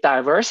a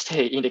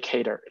diversity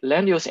indicator,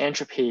 land use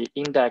entropy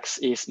index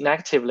is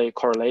negatively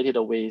correlated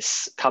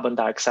with carbon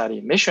dioxide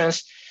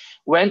emissions.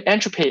 When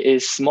entropy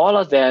is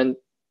smaller than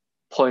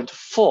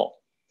 0.4,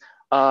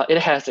 it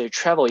has a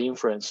travel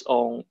influence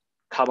on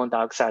carbon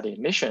dioxide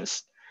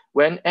emissions.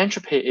 When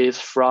entropy is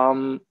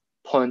from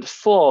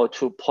 0.4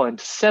 to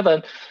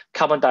 0.7,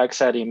 carbon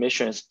dioxide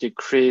emissions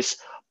decrease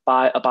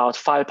by about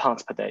 5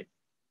 pounds per day.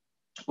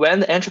 When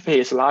the entropy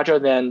is larger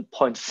than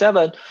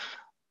 0.7,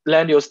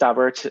 land use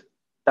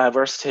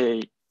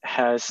diversity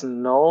has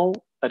no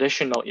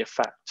additional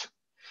effect.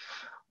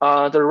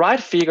 The right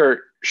figure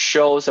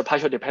shows a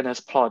partial dependence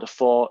plot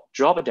for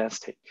job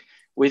density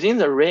within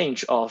the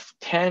range of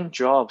 10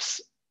 jobs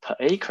per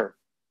acre.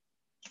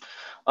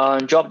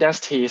 Job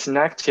density is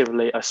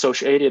negatively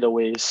associated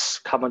with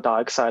carbon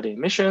dioxide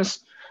emissions.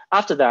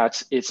 After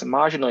that, its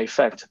marginal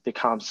effect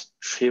becomes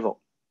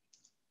trivial.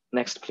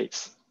 Next,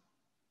 please.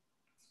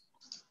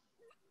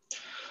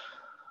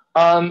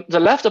 The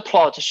left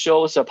plot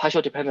shows a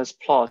partial dependence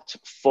plot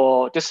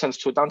for distance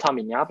to downtown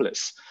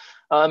Minneapolis.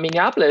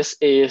 Minneapolis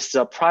is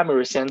the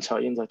primary center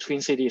in the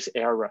Twin Cities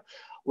area.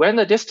 When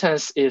the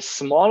distance is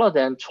smaller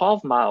than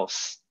 12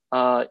 miles,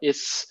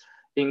 its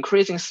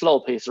increasing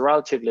slope is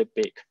relatively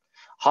big.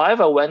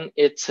 However, when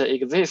it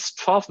exists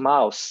 12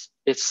 miles,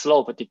 its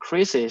slope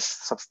decreases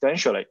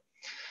substantially.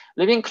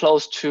 Living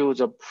close to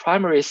the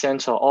primary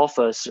center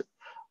offers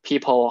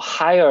people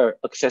higher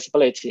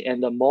accessibility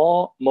and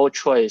more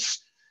choice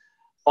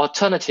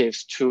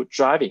alternatives to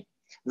driving.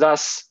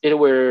 Thus, it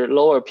will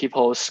lower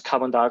people's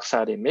carbon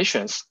dioxide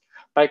emissions.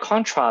 By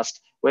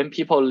contrast, when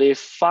people live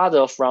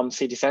farther from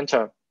city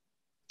center,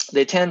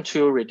 they tend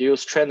to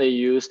reduce transit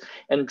use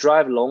and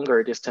drive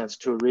longer distance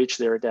to reach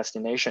their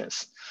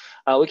destinations.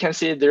 We can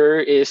see there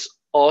is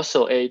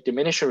also a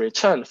diminishing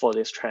return for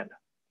this trend.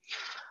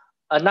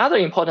 Another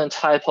important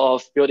type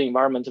of built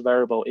environment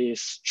variable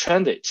is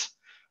transit.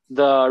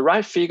 The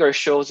right figure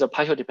shows a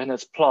partial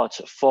dependence plot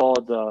for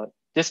the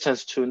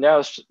distance to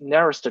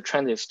nearest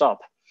transit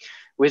stop.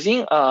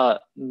 Within a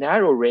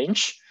narrow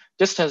range,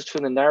 distance to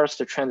the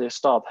nearest transit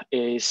stop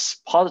is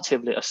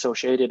positively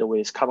associated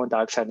with carbon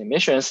dioxide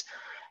emissions.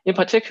 In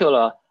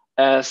particular,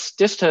 as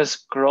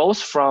distance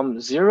grows from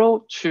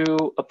 0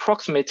 to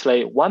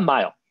approximately 1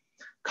 mile,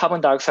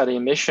 carbon dioxide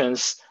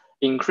emissions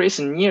increase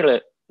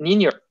linearly.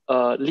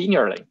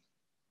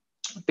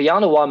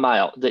 Beyond 1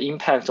 mile, the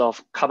impact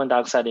of carbon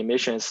dioxide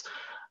emissions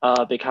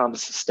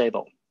becomes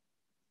stable.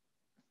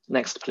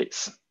 Next,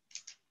 please.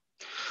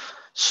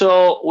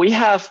 So we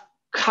have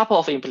a couple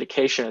of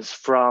implications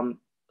from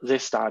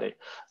this study.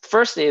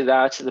 First is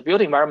that the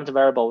built environment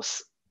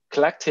variables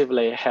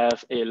collectively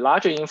have a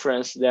larger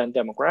influence than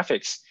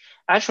demographics.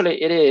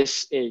 Actually, it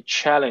is a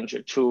challenge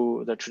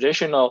to the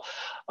traditional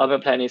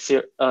urban planning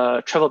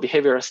travel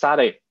behavior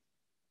study,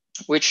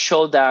 which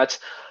showed that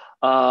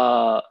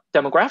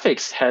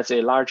demographics has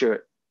a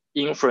larger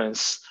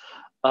influence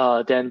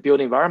than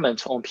built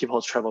environment on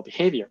people's travel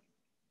behavior.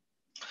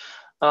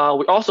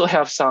 We also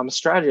have some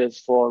strategies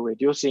for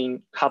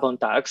reducing carbon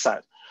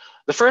dioxide.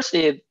 The first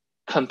is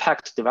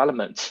compact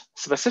development.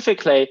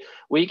 Specifically,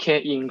 we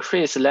can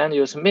increase land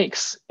use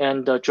mix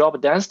and the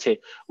job density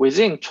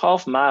within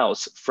 12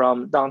 miles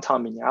from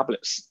downtown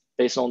Minneapolis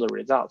based on the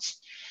results.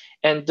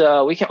 And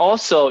we can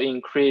also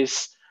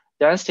increase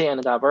density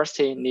and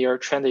diversity near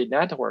transit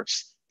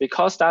networks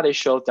because studies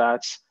show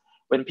that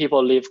when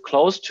people live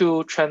close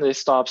to transit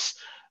stops,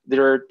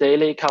 their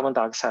daily carbon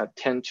dioxide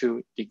tend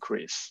to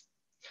decrease.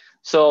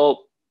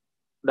 So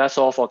that's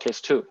all for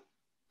case 2.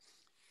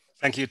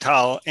 Thank you,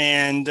 Tao.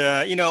 And,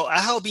 I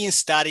have been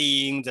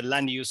studying the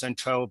land use and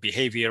travel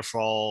behavior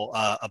for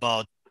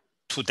about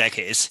 2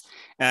 decades.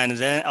 And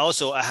then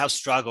also I have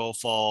struggled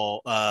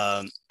for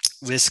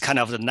this kind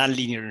of the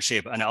nonlinear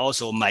shape and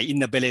also my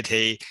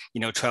inability,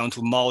 trying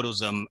to model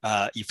them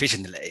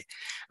efficiently.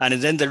 And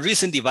then the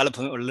recent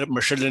development of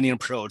machine learning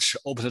approach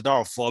opened the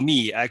door for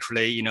me,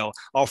 actually,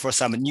 offer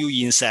some new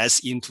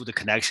insights into the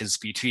connections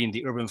between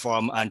the urban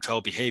form and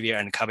travel behavior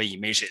and carbon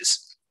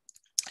emissions.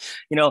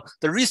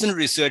 The recent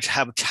research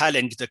have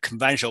challenged the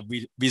conventional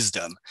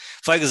wisdom.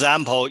 For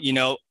example,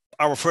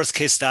 our first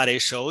case study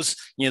shows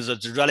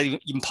the relative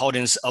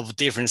importance of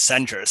different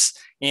centers.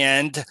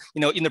 And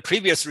in the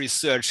previous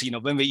research,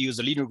 when we use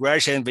the linear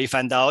regression, we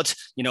found out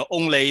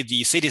only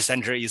the city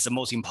center is the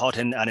most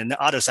important, and then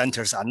the other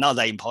centers are not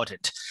that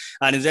important.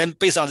 And then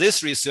based on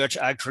this research,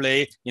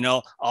 actually,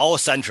 all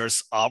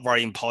centers are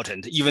very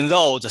important, even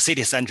though the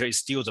city center is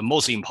still the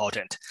most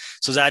important.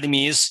 So that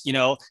means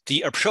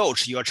the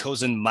approach you are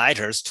chosen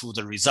matters to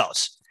the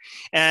results.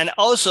 And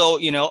also,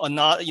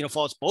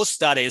 for both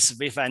studies,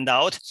 we find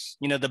out,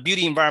 the built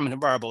environment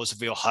variables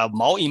will have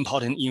more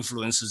important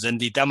influence than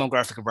the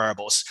demographic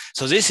variables.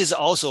 So this is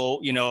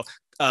also,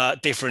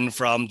 different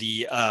from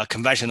the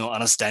conventional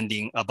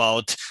understanding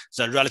about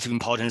the relative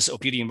importance of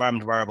built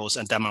environment variables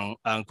and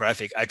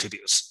demographic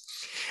attributes.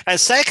 And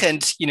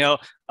second,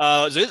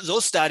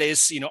 those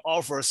studies,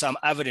 offer some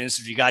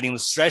evidence regarding the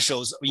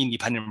thresholds of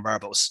independent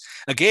variables.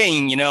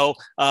 Again,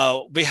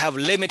 we have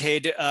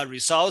limited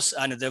results,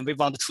 and then we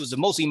want to choose the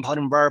most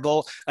important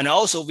variable, and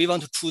also we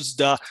want to choose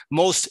the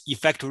most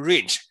effective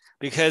range.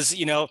 Because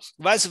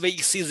once we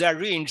exceed that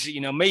range,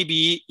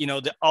 maybe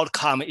the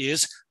outcome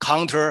is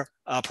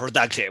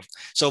counterproductive.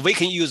 So we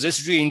can use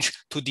this range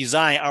to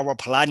design our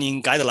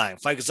planning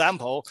guideline. For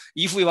example,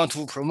 if we want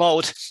to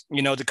promote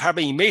the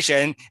carbon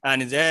emission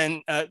and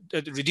then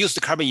reduce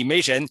the carbon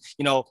emission,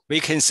 we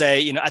can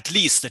say at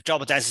least the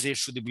job density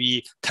should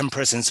be 10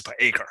 persons per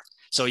acre.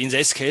 So in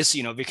this case,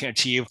 we can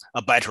achieve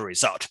a better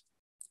result.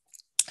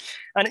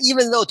 And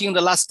even though during the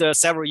last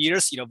several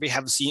years, we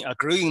have seen a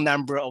growing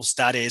number of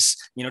studies,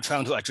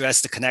 trying to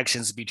address the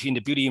connections between the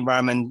built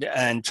environment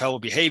and travel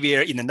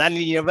behavior in a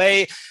nonlinear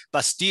way,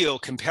 but still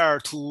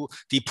compared to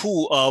the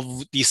pool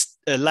of these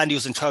land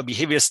use and travel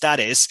behavior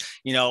studies,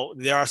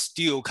 they are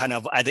still kind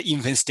of at the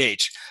infant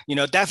stage.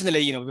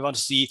 Definitely, we want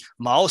to see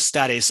more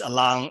studies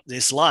along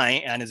this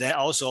line, and then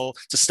also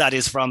the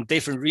studies from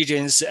different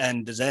regions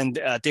and then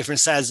different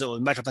sizes of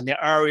the metropolitan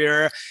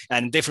area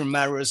and different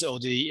measures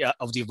of the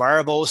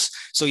variables.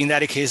 So in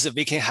that case,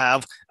 we can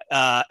have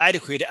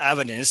adequate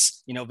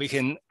evidence, we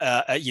can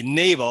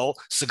enable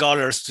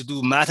scholars to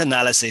do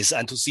meta-analysis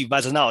and to see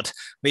whether or not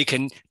we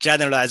can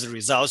generalize the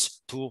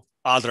results to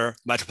other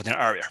metropolitan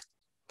area.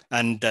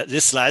 And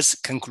this slide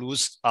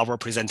concludes our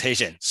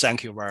presentation.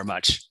 Thank you very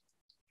much.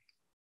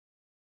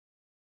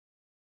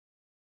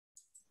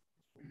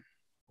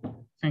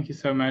 Thank you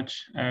so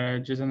much,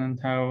 Jason and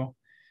Tao.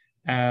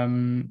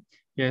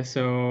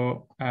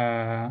 So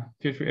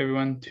feel free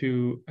everyone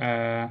to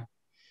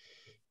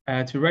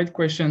write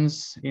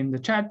questions in the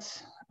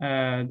chat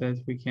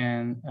that we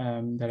can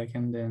that I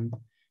can then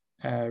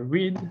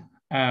read.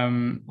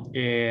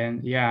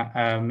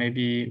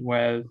 Maybe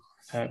while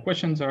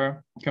questions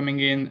are coming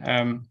in,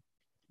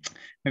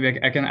 maybe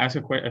I can ask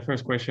a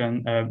first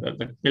question,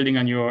 building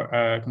on your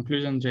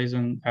conclusion,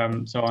 Jason.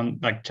 So on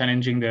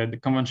challenging the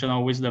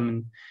conventional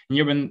wisdom in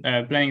urban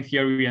planning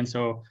theory, and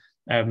so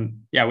we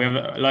have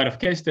a lot of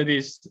case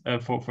studies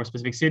for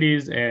specific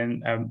cities,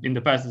 and in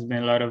the past there's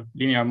been a lot of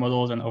linear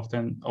models and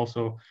often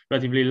also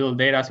relatively little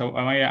data. So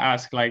I want to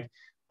ask,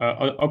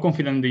 how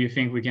confident do you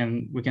think we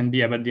can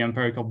be about the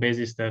empirical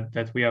basis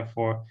that we have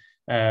for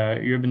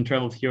urban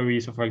travel theory?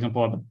 So, for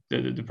example,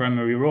 the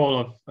primary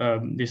role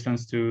of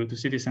distance to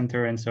city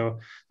center, and so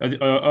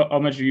how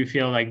much do you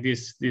feel like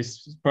this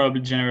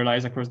probably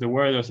generalized across the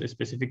world or is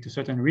specific to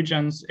certain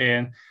regions?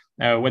 And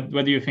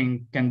what do you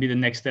think can be the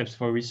next steps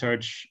for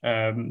research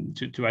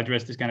to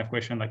address this kind of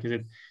question? Like, is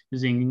it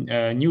using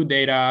new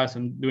data,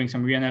 doing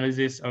some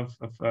reanalysis of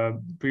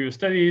previous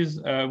studies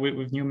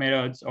with new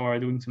methods, or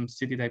doing some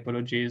city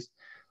typologies?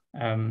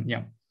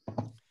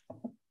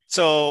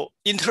 So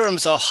in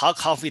terms of how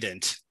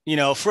confident,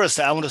 first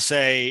I want to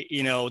say,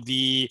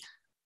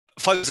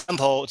 for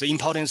example, the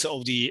importance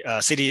of the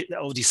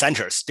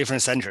centers,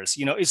 different centers,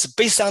 it's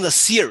based on the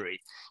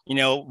theory.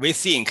 We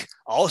think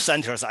all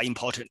centers are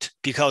important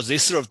because they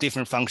serve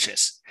different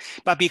functions.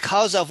 But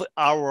because of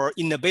our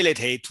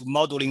inability to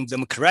modeling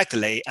them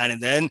correctly, and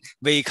then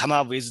we come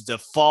up with the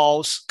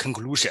false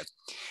conclusion.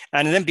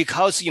 And then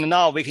because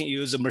now we can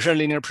use the machine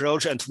learning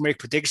approach and to make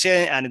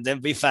prediction, and then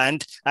we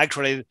find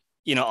actually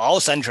all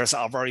centers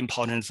are very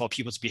important for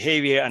people's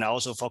behavior and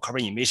also for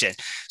carbon emission.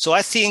 So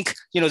I think,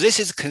 this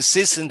is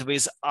consistent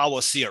with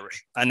our theory.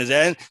 And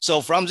then, so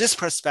from this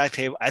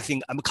perspective, I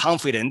think I'm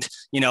confident,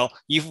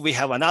 if we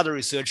have another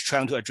research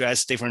trying to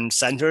address different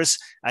centers,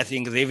 I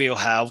think they will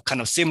have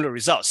kind of similar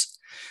results.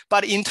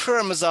 But in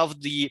terms of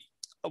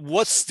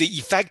what's the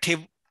effective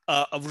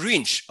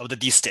range of the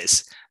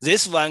distance,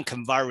 this one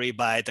can vary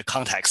by the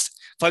context.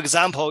 For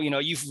example,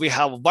 if we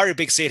have a very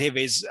big city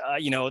with,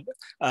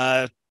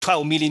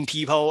 12 million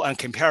people and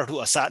compared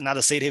to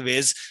another city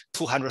with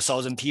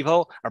 200,000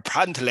 people,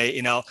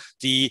 apparently,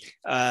 the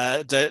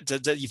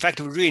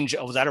effective range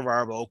of that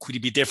variable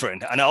could be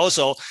different. And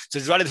also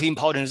the relative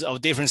importance of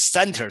different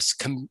centers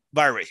can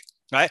vary.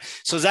 Right.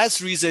 So that's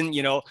the reason,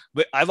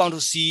 I want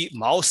to see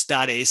more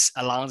studies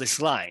along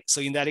this line. So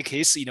in that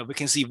case, we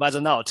can see whether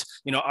or not,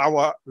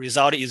 our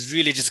result is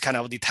really just kind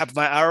of the type of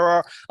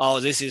error,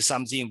 or this is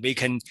something we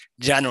can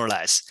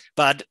generalize.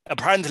 But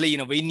apparently,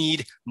 we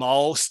need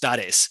more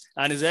studies.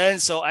 And then,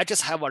 so I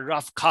just have a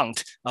rough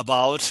count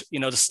about,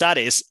 the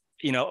studies.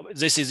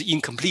 This is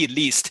incomplete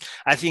list.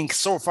 I think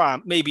so far,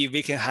 maybe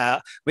we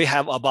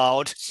have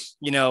about,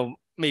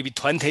 maybe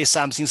 20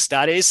 something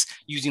studies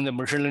using the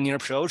machine learning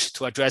approach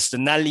to address the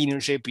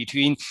nonlinearship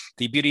between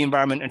the building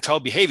environment and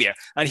child behavior.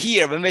 And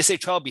here, when we say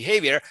child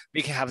behavior,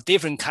 we can have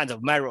different kinds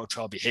of measure of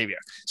child behavior.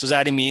 So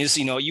that means,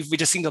 if we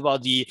just think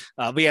about the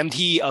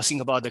VMT or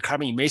think about the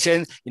carbon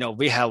emission,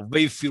 we have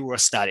way fewer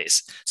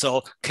studies.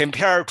 So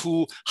compared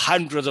to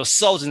hundreds of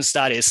thousands of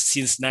studies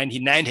since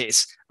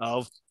 1990s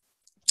of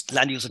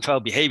land use and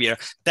child behavior,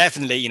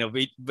 definitely,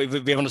 we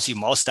want to see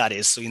more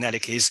studies. So in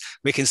that case,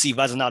 we can see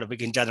whether or not we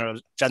can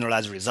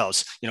generalize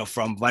results,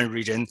 from one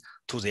region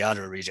to the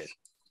other region.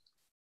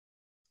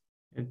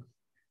 Good.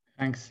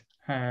 Thanks.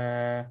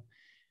 I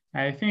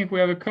think we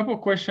have a couple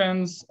of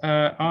questions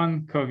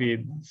on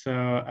COVID. So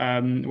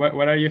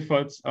what are your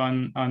thoughts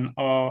on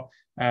our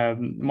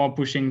more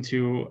pushing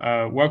to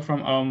work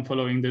from home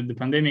following the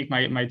pandemic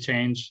might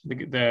change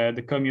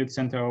the commute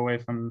center away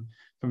from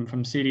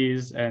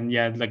cities? And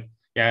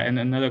and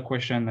another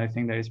question I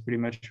think that is pretty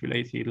much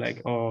related,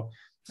 how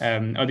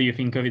do you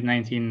think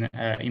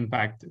COVID-19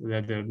 impact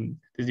the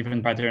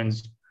different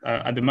patterns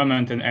at the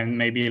moment and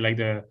maybe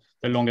the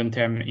longer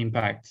term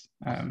impact?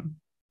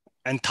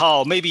 And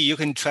Tao, maybe you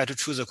can try to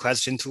choose a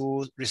question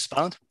to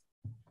respond.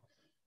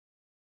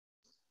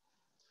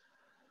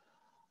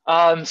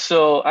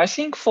 So I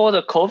think for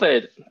the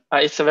COVID,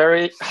 I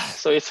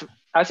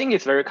think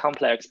it's very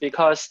complex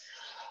because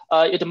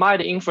it might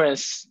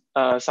influence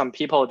some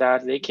people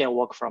that they can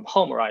work from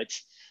home, right?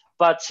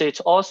 But it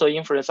also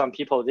influence some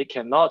people they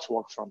cannot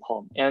work from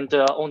home. And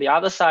on the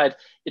other side,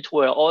 it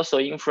will also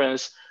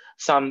influence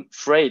some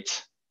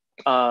freight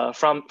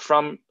from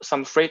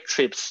some freight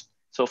trips.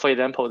 So for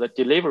example, the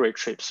delivery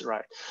trips,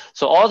 right?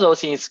 So all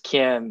those things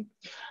can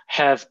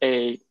have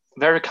a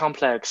very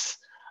complex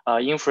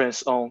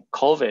influence on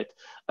COVID,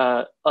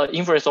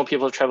 influence on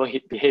people's travel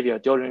behavior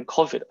during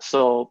COVID.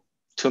 So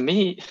to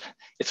me,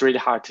 it's really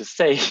hard to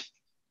say.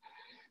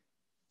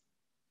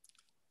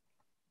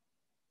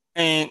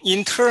 And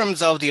in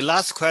terms of the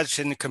last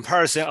question,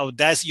 comparison of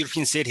dense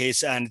European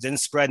cities and then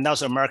spread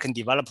North American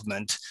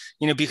development,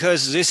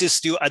 because this is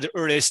still at the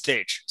early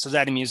stage. So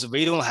that means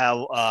we don't have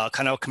a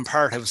kind of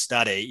comparative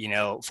study,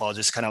 for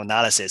this kind of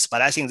analysis.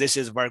 But I think this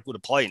is a very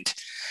good point.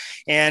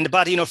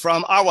 But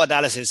from our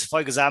analysis,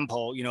 for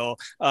example,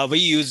 we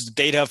used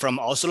data from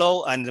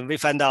Oslo, and we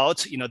found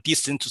out,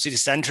 distance to city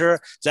center,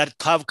 that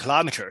 12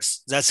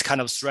 kilometers, that's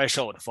kind of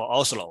threshold for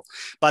Oslo.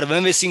 But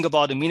when we think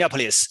about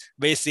Minneapolis,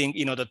 we think,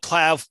 the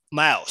 12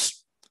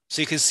 miles.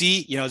 So you can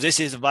see, this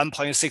is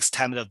 1.6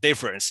 times the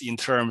difference in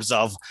terms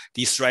of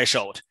the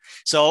threshold.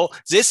 So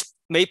this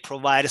may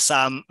provide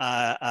some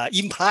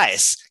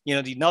implies,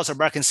 the North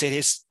American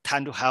cities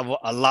tend to have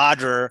a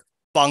larger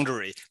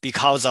boundary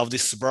because of the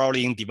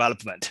sprawling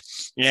development.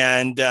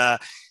 And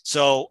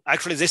so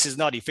actually this is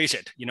not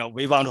efficient.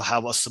 We want to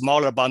have a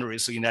smaller boundary.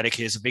 So in that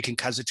case, we can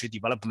concentrate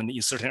development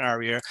in certain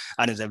area,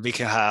 and then we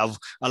can have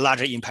a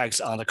larger impacts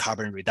on the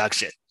carbon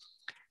reduction.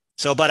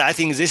 So, but I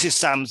think this is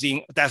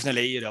something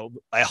definitely,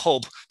 I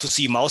hope to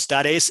see more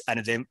studies,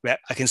 and then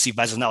I can see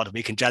whether or not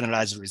we can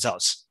generalize the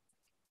results.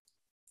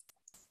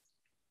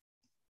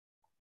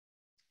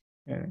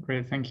 Yeah,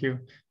 great, thank you.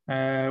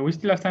 We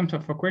still have time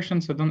for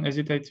questions, so don't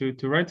hesitate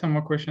to write some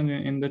more questions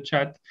in the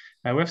chat.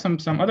 We have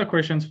some other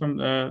questions from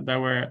that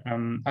were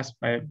asked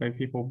by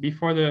people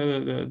before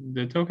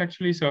the talk,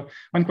 actually. So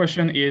one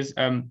question is,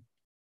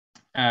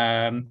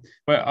 how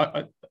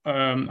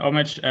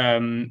much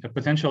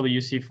potential do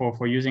you see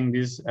for using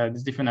these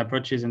different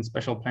approaches in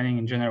spatial planning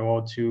in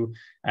general to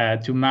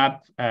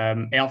map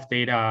health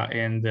data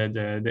and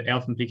the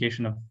health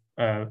implication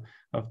of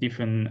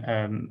different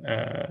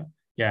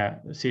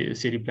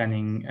city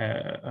planning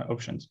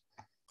options?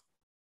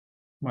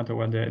 What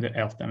the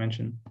health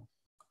dimension?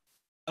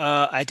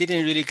 I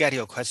didn't really get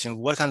your question.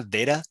 What kind of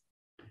data?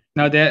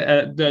 Now,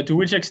 to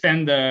which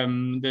extent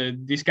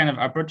these kind of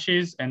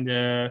approaches and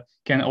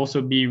can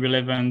also be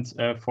relevant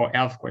for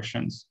health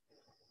questions?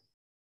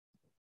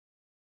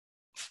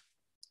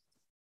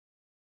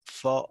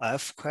 For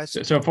health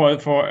questions. So for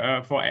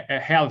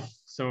health.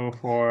 So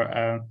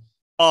for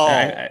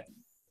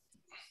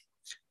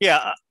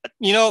yeah,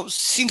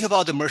 think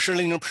about the machine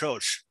learning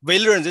approach. We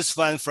learned this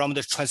one from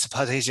the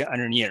transportation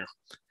engineer.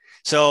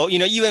 So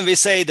even we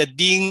say the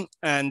Ding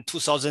and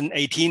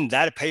 2018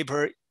 that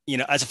paper.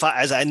 As far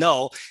as I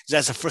know,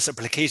 that's the first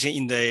application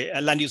in the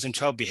land use and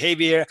travel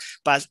behavior,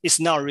 but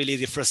it's not really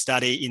the first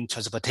study in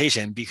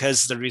transportation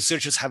because the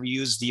researchers have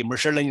used the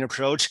machine learning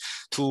approach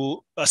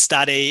to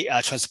study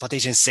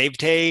transportation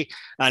safety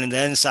and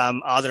then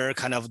some other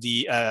kind of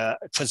the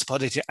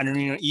transportation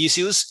engineering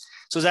issues.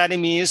 So that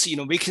means,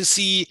 we can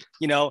see,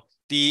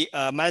 the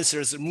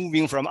masters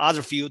moving from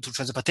other field to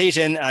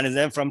transportation, and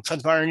then from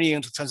transportation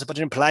engineering to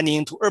transportation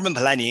planning to urban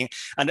planning.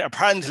 And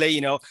apparently,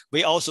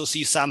 we also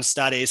see some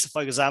studies.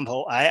 For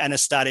example, I and a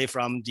study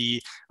from the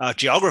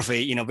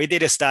geography. We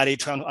did a study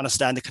trying to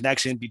understand the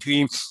connection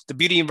between the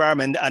building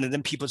environment and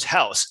then people's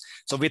health.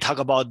 So we talk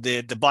about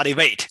the body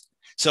weight.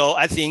 So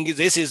I think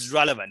this is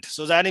relevant.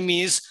 So that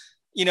means,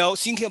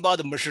 thinking about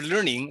the machine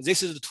learning,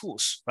 this is the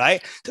tools,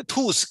 right? The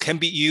tools can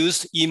be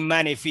used in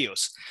many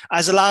fields.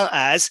 As long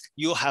as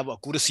you have a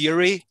good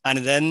theory and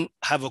then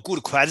have a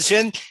good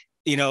question,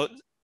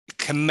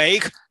 can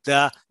make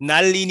the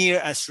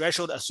nonlinear and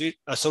threshold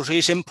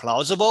association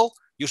plausible,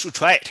 you should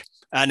try it.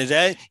 And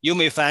then you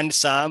may find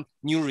some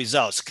new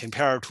results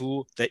compared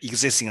to the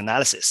existing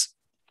analysis.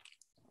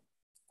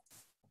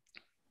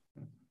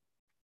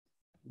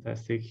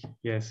 Fantastic.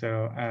 Yeah,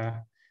 so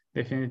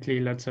definitely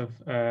lots of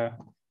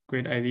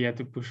great idea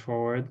to push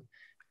forward.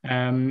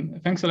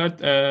 Thanks a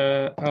lot.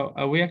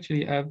 We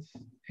actually have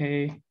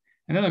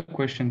another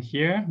question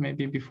here,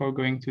 maybe before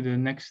going to the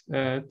next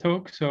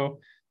talk. So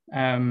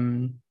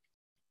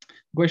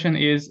question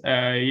is,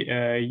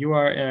 you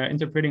are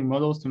interpreting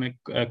models to make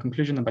a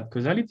conclusion about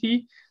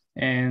causality.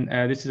 And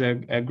this is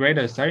a great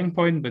starting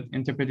point, but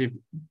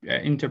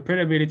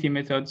interpretability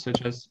methods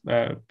such as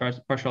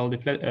partial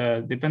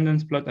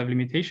dependence plot have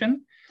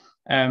limitation.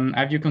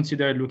 Have you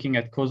considered looking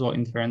at causal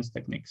inference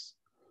techniques?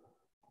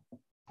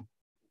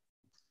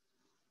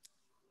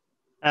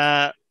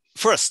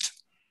 First,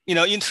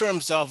 in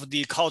terms of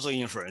the causal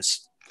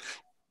inference,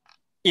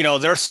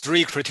 there's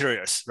three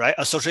criteria, right?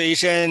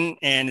 Association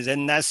and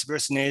then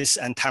non-spaciousness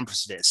and time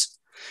precedence.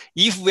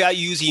 If we are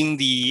using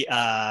the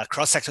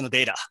cross-sectional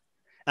data,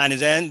 and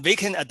then we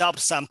can adopt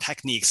some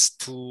techniques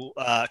to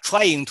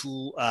trying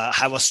to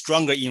have a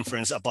stronger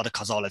inference about the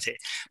causality,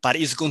 but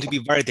it's going to be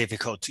very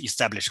difficult to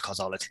establish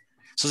causality.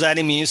 So that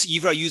means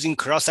if you're using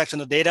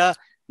cross-sectional data,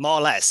 more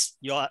or less,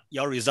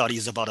 your result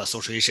is about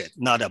association,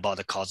 not about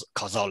the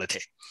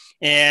causality.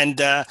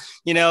 And,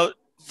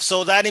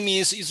 so that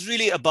means it's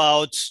really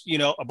about,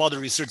 about the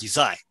research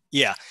design.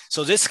 Yeah,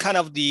 so this kind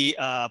of the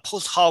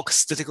post hoc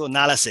statistical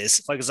analysis,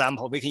 for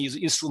example, we can use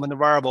instrument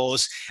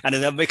variables and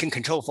then we can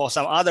control for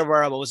some other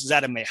variables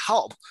that may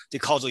help the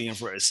causal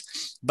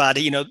inference. But,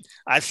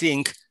 I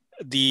think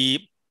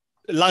the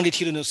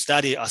longitudinal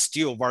study are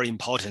still very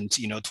important,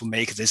 to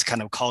make this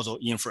kind of causal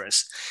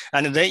inference.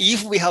 And then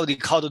if we have the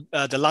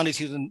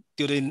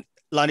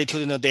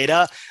longitudinal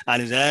data,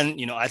 and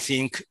then, I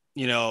think,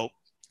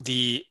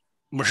 the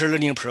machine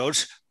learning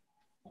approach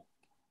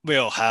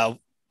will have,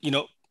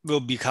 will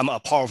become a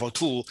powerful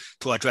tool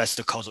to address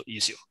the causal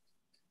issue.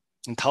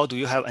 And Tao, do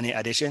you have any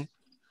addition?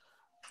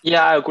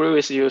 Yeah, I agree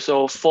with you.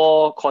 So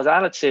for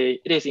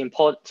causality, it is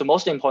important. The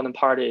most important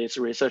part is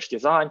research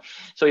design.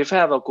 So if you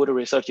have a good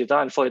research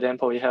design, for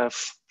example, you have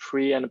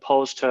pre and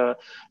post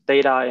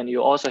data, and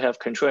you also have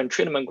control and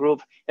treatment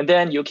group, and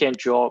then you can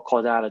draw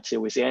causality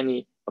with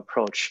any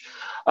approach.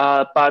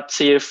 But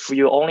if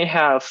you only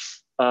have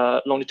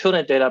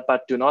longitudinal data,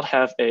 but do not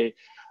have a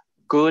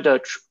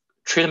good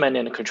treatment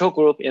and control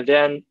group, and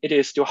then it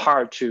is still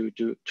hard to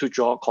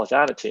draw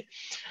causality.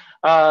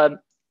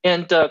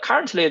 And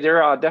currently,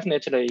 there are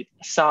definitely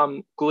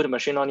some good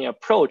machine learning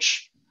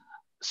approach,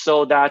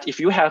 so that if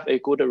you have a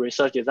good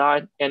research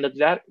design, and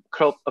that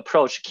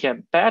approach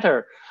can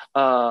better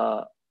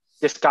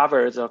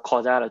discover the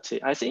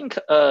causality. I think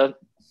I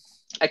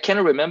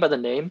can't remember the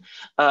name.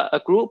 A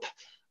group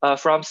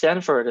from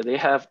Stanford, they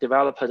have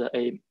developed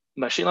a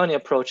machine learning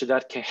approach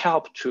that can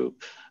help to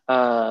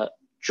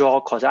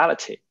draw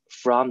causality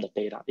from the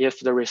data if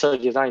the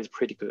research design is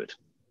pretty good.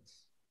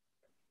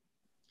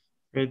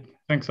 Great,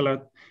 thanks a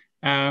lot.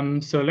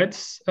 So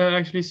let's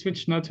actually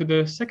switch now to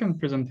the second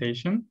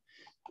presentation.